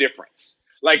 That's the difference.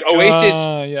 Like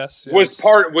Oasis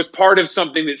was part of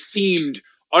something that seemed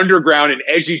underground and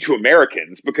edgy to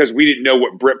Americans because we didn't know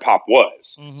what Britpop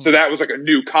was. So that was like a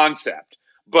new concept.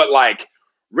 But like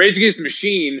Rage Against the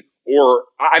Machine, or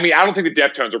I mean, I don't think the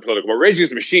Deftones are political, but Rage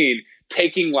Against the Machine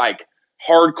taking like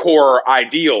hardcore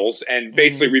ideals and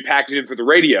basically repackaging them for the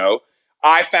radio,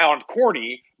 I found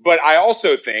corny. But I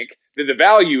also think that the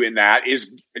value in that is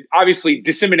obviously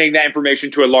disseminating that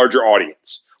information to a larger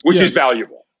audience, which is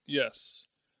valuable. Yes.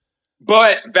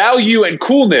 But value and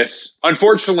coolness,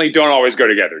 unfortunately, don't always go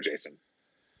together, Jason.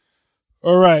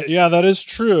 All right, yeah, that is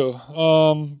true.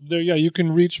 You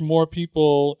can reach more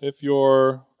people if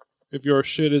your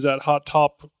shit is at Hot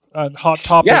Topic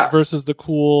versus the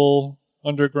cool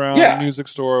underground music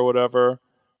store or whatever.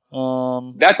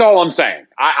 That's all I'm saying.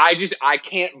 I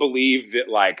can't believe that,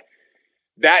 like,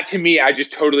 that to me, I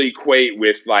just totally equate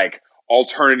with like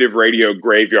alternative radio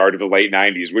graveyard of the late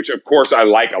 90s, which of course I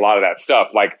like a lot of that stuff,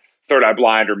 like Third Eye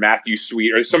Blind or Matthew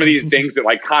Sweet or some of these things that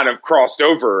like kind of crossed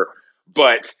over,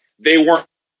 but they weren't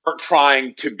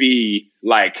trying to be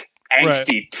like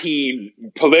angsty teen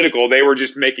political. They were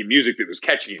just making music that was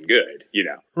catchy and good, you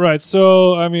know? Right.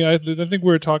 So, I mean, I think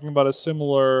we were talking about a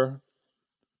similar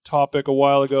topic a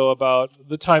while ago about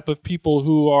the type of people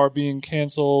who are being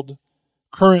canceled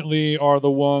currently are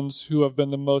the ones who have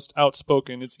been the most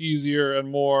outspoken. It's easier and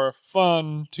more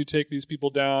fun to take these people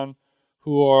down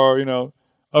who are, you know,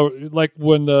 like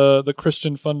when the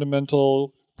Christian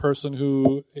fundamental person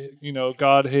who, you know,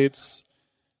 God hates.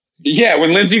 Yeah,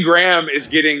 when Lindsey Graham is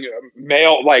getting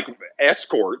male like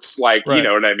escorts, like you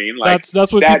know what I mean. Like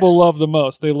that's what people love the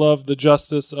most. They love the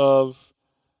justice of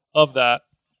that.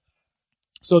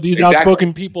 So these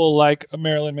outspoken people like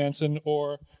Marilyn Manson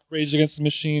or Rage Against the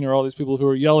Machine or all these people who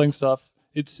are yelling stuff,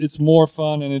 it's more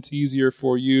fun and it's easier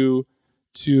for you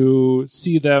to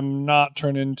see them not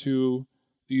turn into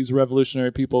these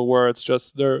revolutionary people where it's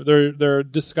just they're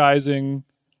disguising,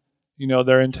 you know,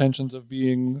 their intentions of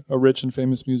being a rich and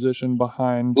famous musician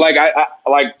behind. Like I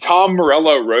like Tom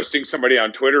Morello roasting somebody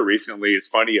on Twitter recently is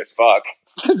funny as fuck.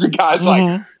 The guy's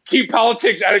like, keep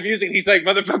politics out of music. He's like,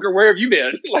 motherfucker, where have you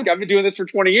been? Like, I've been doing this for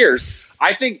 20 years.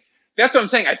 I think that's what I'm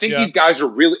saying. I think these guys are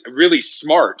really, really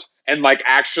smart and like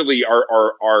actually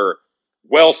are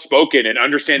well spoken and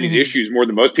understand these issues more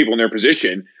than most people in their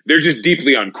position. They're just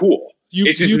deeply uncool.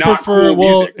 It's just not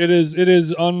cool music.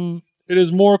 It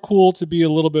is more cool to be a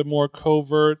little bit more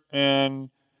covert and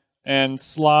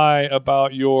sly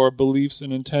about your beliefs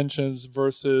and intentions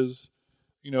versus,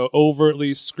 you know,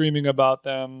 overtly screaming about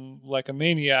them like a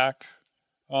maniac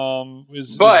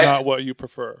is not what you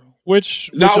prefer.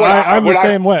 I'm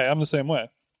the same way.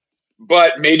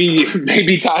 but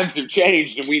maybe times have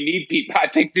changed and we need people. I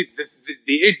think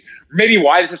maybe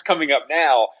why this is coming up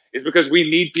now is because we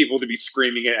need people to be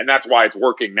screaming it, and that's why it's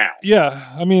working now.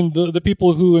 Yeah, I mean the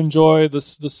people who enjoy the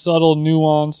subtle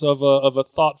nuance of a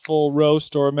thoughtful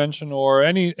roast or a mention or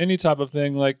any type of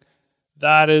thing like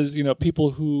that is,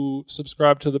 people who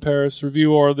subscribe to the Paris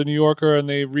Review or the New Yorker and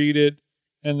they read it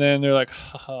and then they're like,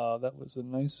 haha, that was a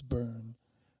nice burn.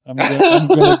 I'm gonna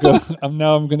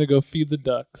go feed the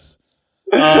ducks.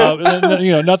 And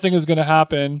then, nothing is gonna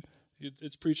happen.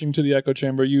 It's preaching to the echo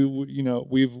chamber.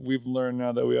 We've learned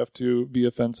now that we have to be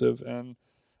offensive and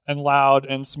loud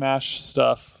and smash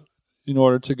stuff in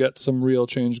order to get some real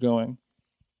change going.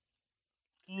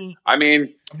 I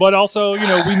mean, but also,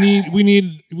 we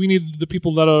need the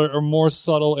people that are more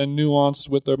subtle and nuanced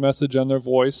with their message and their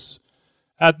voice,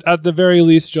 at the very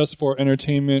least, just for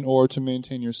entertainment or to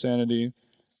maintain your sanity.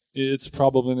 It's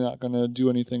probably not going to do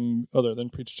anything other than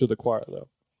preach to the choir, though.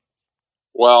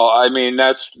 Well, I mean,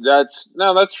 that's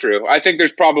true. I think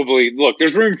there's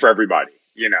room for everybody.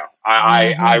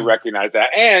 I recognize that.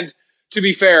 And to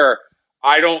be fair,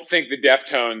 I don't think the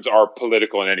Deftones are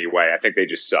political in any way. I think they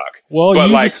just suck. Well,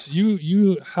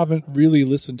 you haven't really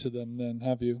listened to them then,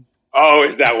 have you? Oh,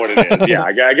 is that what it is? Yeah,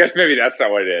 I guess maybe that's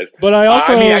not what it is. But I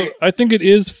also, I think it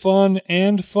is fun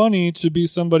and funny to be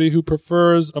somebody who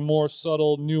prefers a more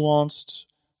subtle, nuanced,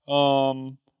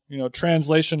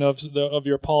 translation of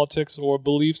your politics or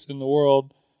beliefs in the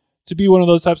world. To be one of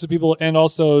those types of people and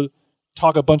also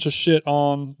talk a bunch of shit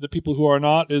on the people who are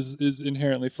not is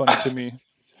inherently funny to me.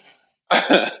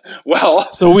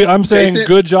 Well, so I'm saying,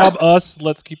 good job, us.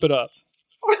 Let's keep it up.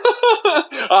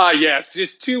 Yes,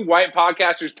 just two white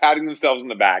podcasters patting themselves on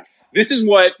the back. This is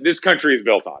what this country is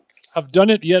built on. I've done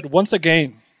it yet once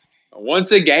again.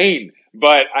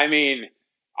 But I mean,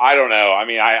 I don't know. I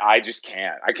mean, I just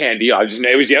can't. I can't deal.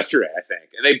 It was yesterday, I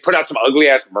think, and they put out some ugly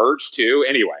ass merch too.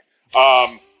 Anyway,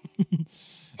 oh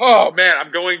man, I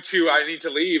need to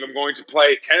leave. I'm going to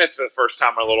play tennis for the first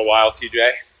time in a little while.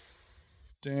 TJ.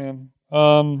 Damn.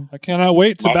 I cannot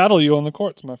wait to battle you on the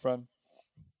courts, my friend.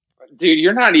 Dude,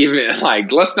 you're not even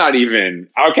let's not even.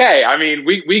 Okay, I mean,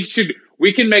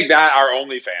 we can make that our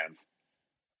OnlyFans.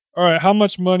 All right, how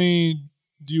much money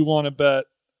do you want to bet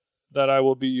that I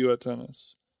will beat you at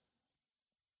tennis?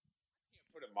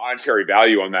 I can't put a monetary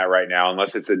value on that right now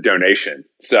unless it's a donation.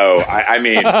 So I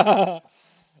mean,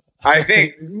 I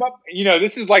think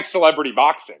this is like celebrity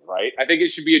boxing, right? I think it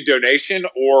should be a donation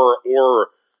or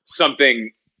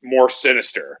something more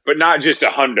sinister, but not just a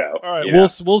hundo. All right,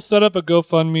 we'll set up a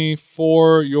GoFundMe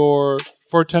for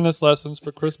tennis lessons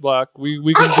for Chris Black. We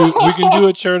can do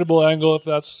a charitable angle if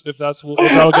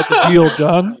that'll get the deal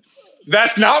done.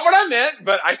 That's not what I meant,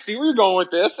 but I see where you're going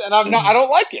with this, and I don't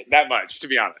like it that much, to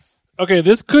be honest. Okay,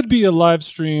 this could be a live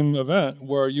stream event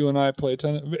where you and I play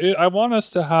tennis. I want us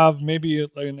to have maybe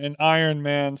an Iron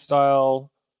Man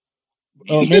style.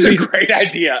 This is a great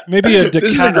idea. Maybe a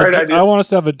idea. I want us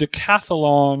to have a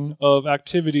decathlon of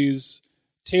activities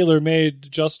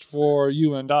tailor-made just for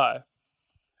you and I.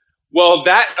 Well,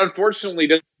 that unfortunately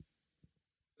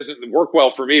doesn't work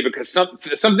well for me because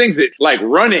some things that like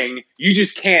running you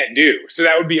just can't do. So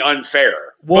that would be unfair.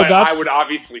 Well, but I would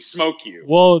obviously smoke you.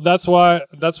 Well, that's why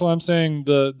I'm saying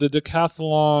the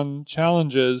decathlon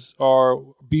challenges are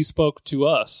bespoke to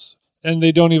us, and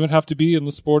they don't even have to be in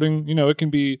the sporting. It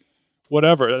can be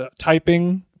whatever,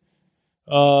 typing.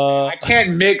 I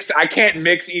can't mix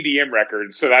EDM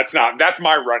records, so that's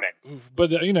my running.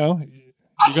 But you're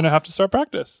gonna have to start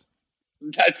practice.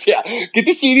 Get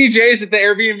the CDJs at the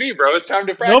Airbnb, bro. It's time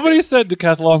to practice. Nobody said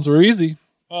decathlons were easy.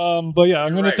 But yeah,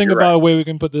 I'm gonna think about a way we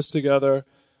can put this together.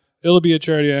 It'll be a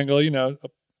charity angle,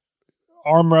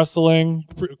 arm wrestling,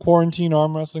 quarantine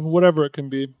arm wrestling, whatever it can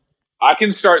be. I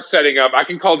can start setting up. I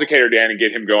can call Decatur Dan and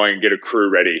get him going and get a crew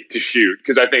ready to shoot.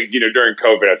 Because I think, during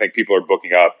COVID, I think people are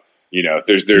booking up.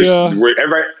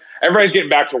 Everybody's getting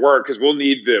back to work because we'll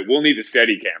need the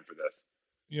steady cam for this.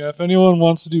 Yeah, if anyone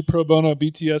wants to do pro bono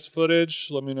BTS footage,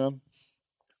 let me know.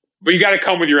 But you got to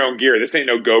come with your own gear. This ain't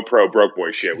no GoPro broke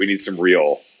boy shit. We need some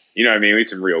real, you know what I mean? We need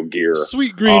some real gear.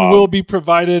 Sweet Green will be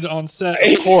provided on set,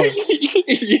 of course.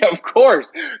 Yeah, of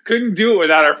course. Couldn't do it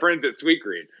without our friends at Sweet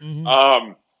Green.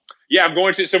 Mm-hmm. Yeah, I'm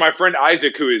going to. So my friend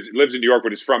Isaac, who lives in New York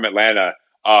but is from Atlanta,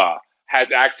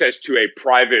 has access to a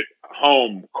private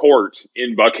home court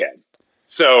in Buckhead.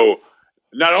 So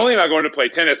not only am I going to play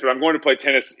tennis, but I'm going to play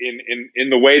tennis in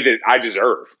the way that I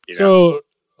deserve. So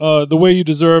the way you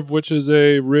deserve, which is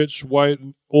a rich, white,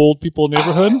 old people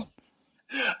neighborhood?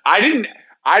 I don't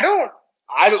know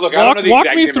the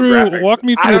exact demographics. Walk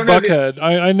me through Buckhead.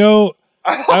 I know.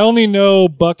 I only know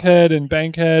Buckhead and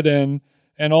Bankhead and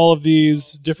and all of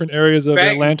these different areas of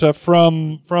Atlanta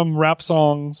from rap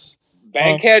songs.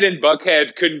 Bankhead and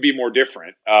Buckhead couldn't be more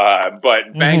different,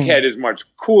 but Bankhead is much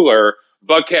cooler.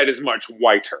 Buckhead is much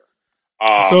whiter.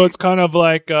 So it's kind of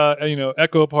like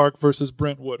Echo Park versus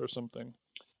Brentwood or something.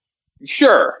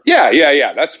 Sure.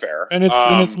 Yeah. That's fair. And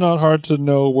it's not hard to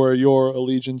know where your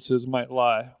allegiances might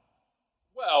lie.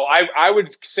 Well, I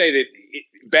would say that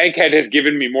Bankhead has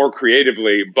given me more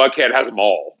creatively. Buckhead has them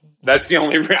all. That's the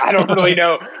only. I don't really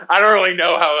know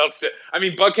how else to. I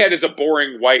mean, Buckhead is a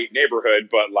boring white neighborhood,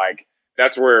 but like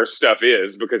that's where stuff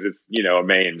is because it's a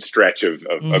main stretch of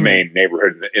a main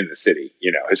neighborhood in the city.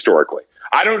 Historically,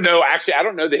 I don't know. Actually, I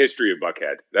don't know the history of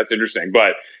Buckhead. That's interesting,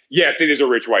 but yes, it is a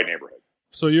rich white neighborhood.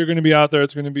 So you're going to be out there.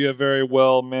 It's going to be a very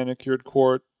well manicured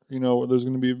court. Where there's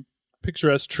going to be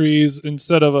picturesque trees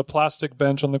instead of a plastic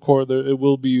bench on the court. It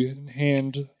will be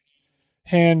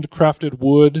handcrafted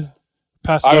wood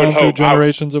passed down through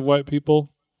generations of white people.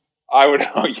 I would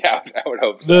hope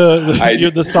so.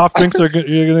 The soft drinks you're going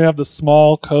to have the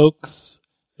small Cokes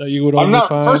that you would only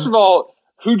find. First of all,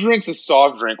 who drinks a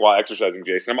soft drink while exercising,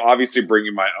 Jason? I'm obviously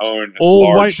bringing my own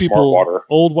old white people. Water.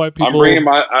 Old white people. I'm bringing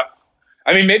my.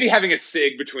 I mean, maybe having a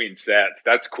cig between sets.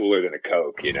 That's cooler than a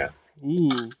Coke, Ooh,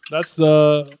 that's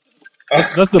the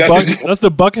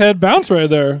Buckhead bounce right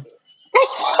there.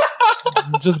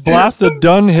 Just blast a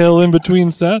Dunhill in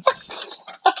between sets.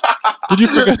 Did you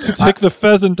forget to take the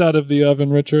pheasant out of the oven,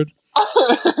 Richard?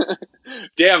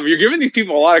 Damn, you're giving these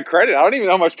people a lot of credit. I don't even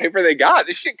know how much paper they got.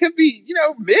 This shit could be,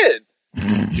 mid.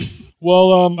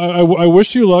 Well, I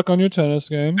wish you luck on your tennis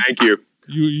game. Thank you.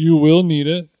 You will need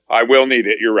it. I will need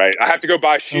it. You're right. I have to go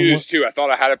buy shoes too. I thought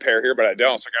I had a pair here, but I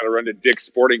don't. So I got to run to Dick's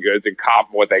Sporting Goods and cop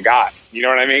what they got. You know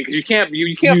what I mean? Because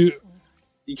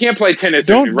you can't play tennis.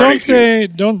 Don't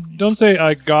say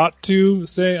I got to.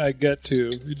 Say I get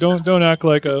to. Don't act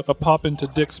like a pop into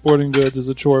Dick's Sporting Goods is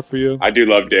a chore for you. I do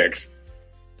love Dick's.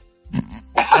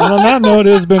 And on that note,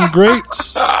 it has been great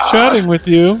chatting with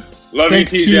you. Love you,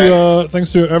 TJ.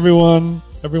 Thanks to everyone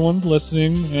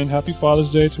listening, and happy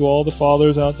Father's Day to all the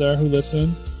fathers out there who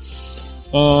listen.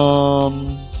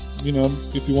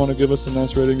 If you want to give us a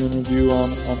nice rating and review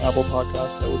on Apple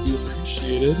Podcasts, that would be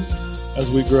appreciated as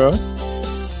we grow.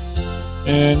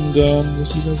 And we'll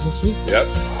see you guys next week. Yep.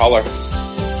 Holler.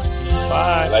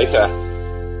 Bye. Later.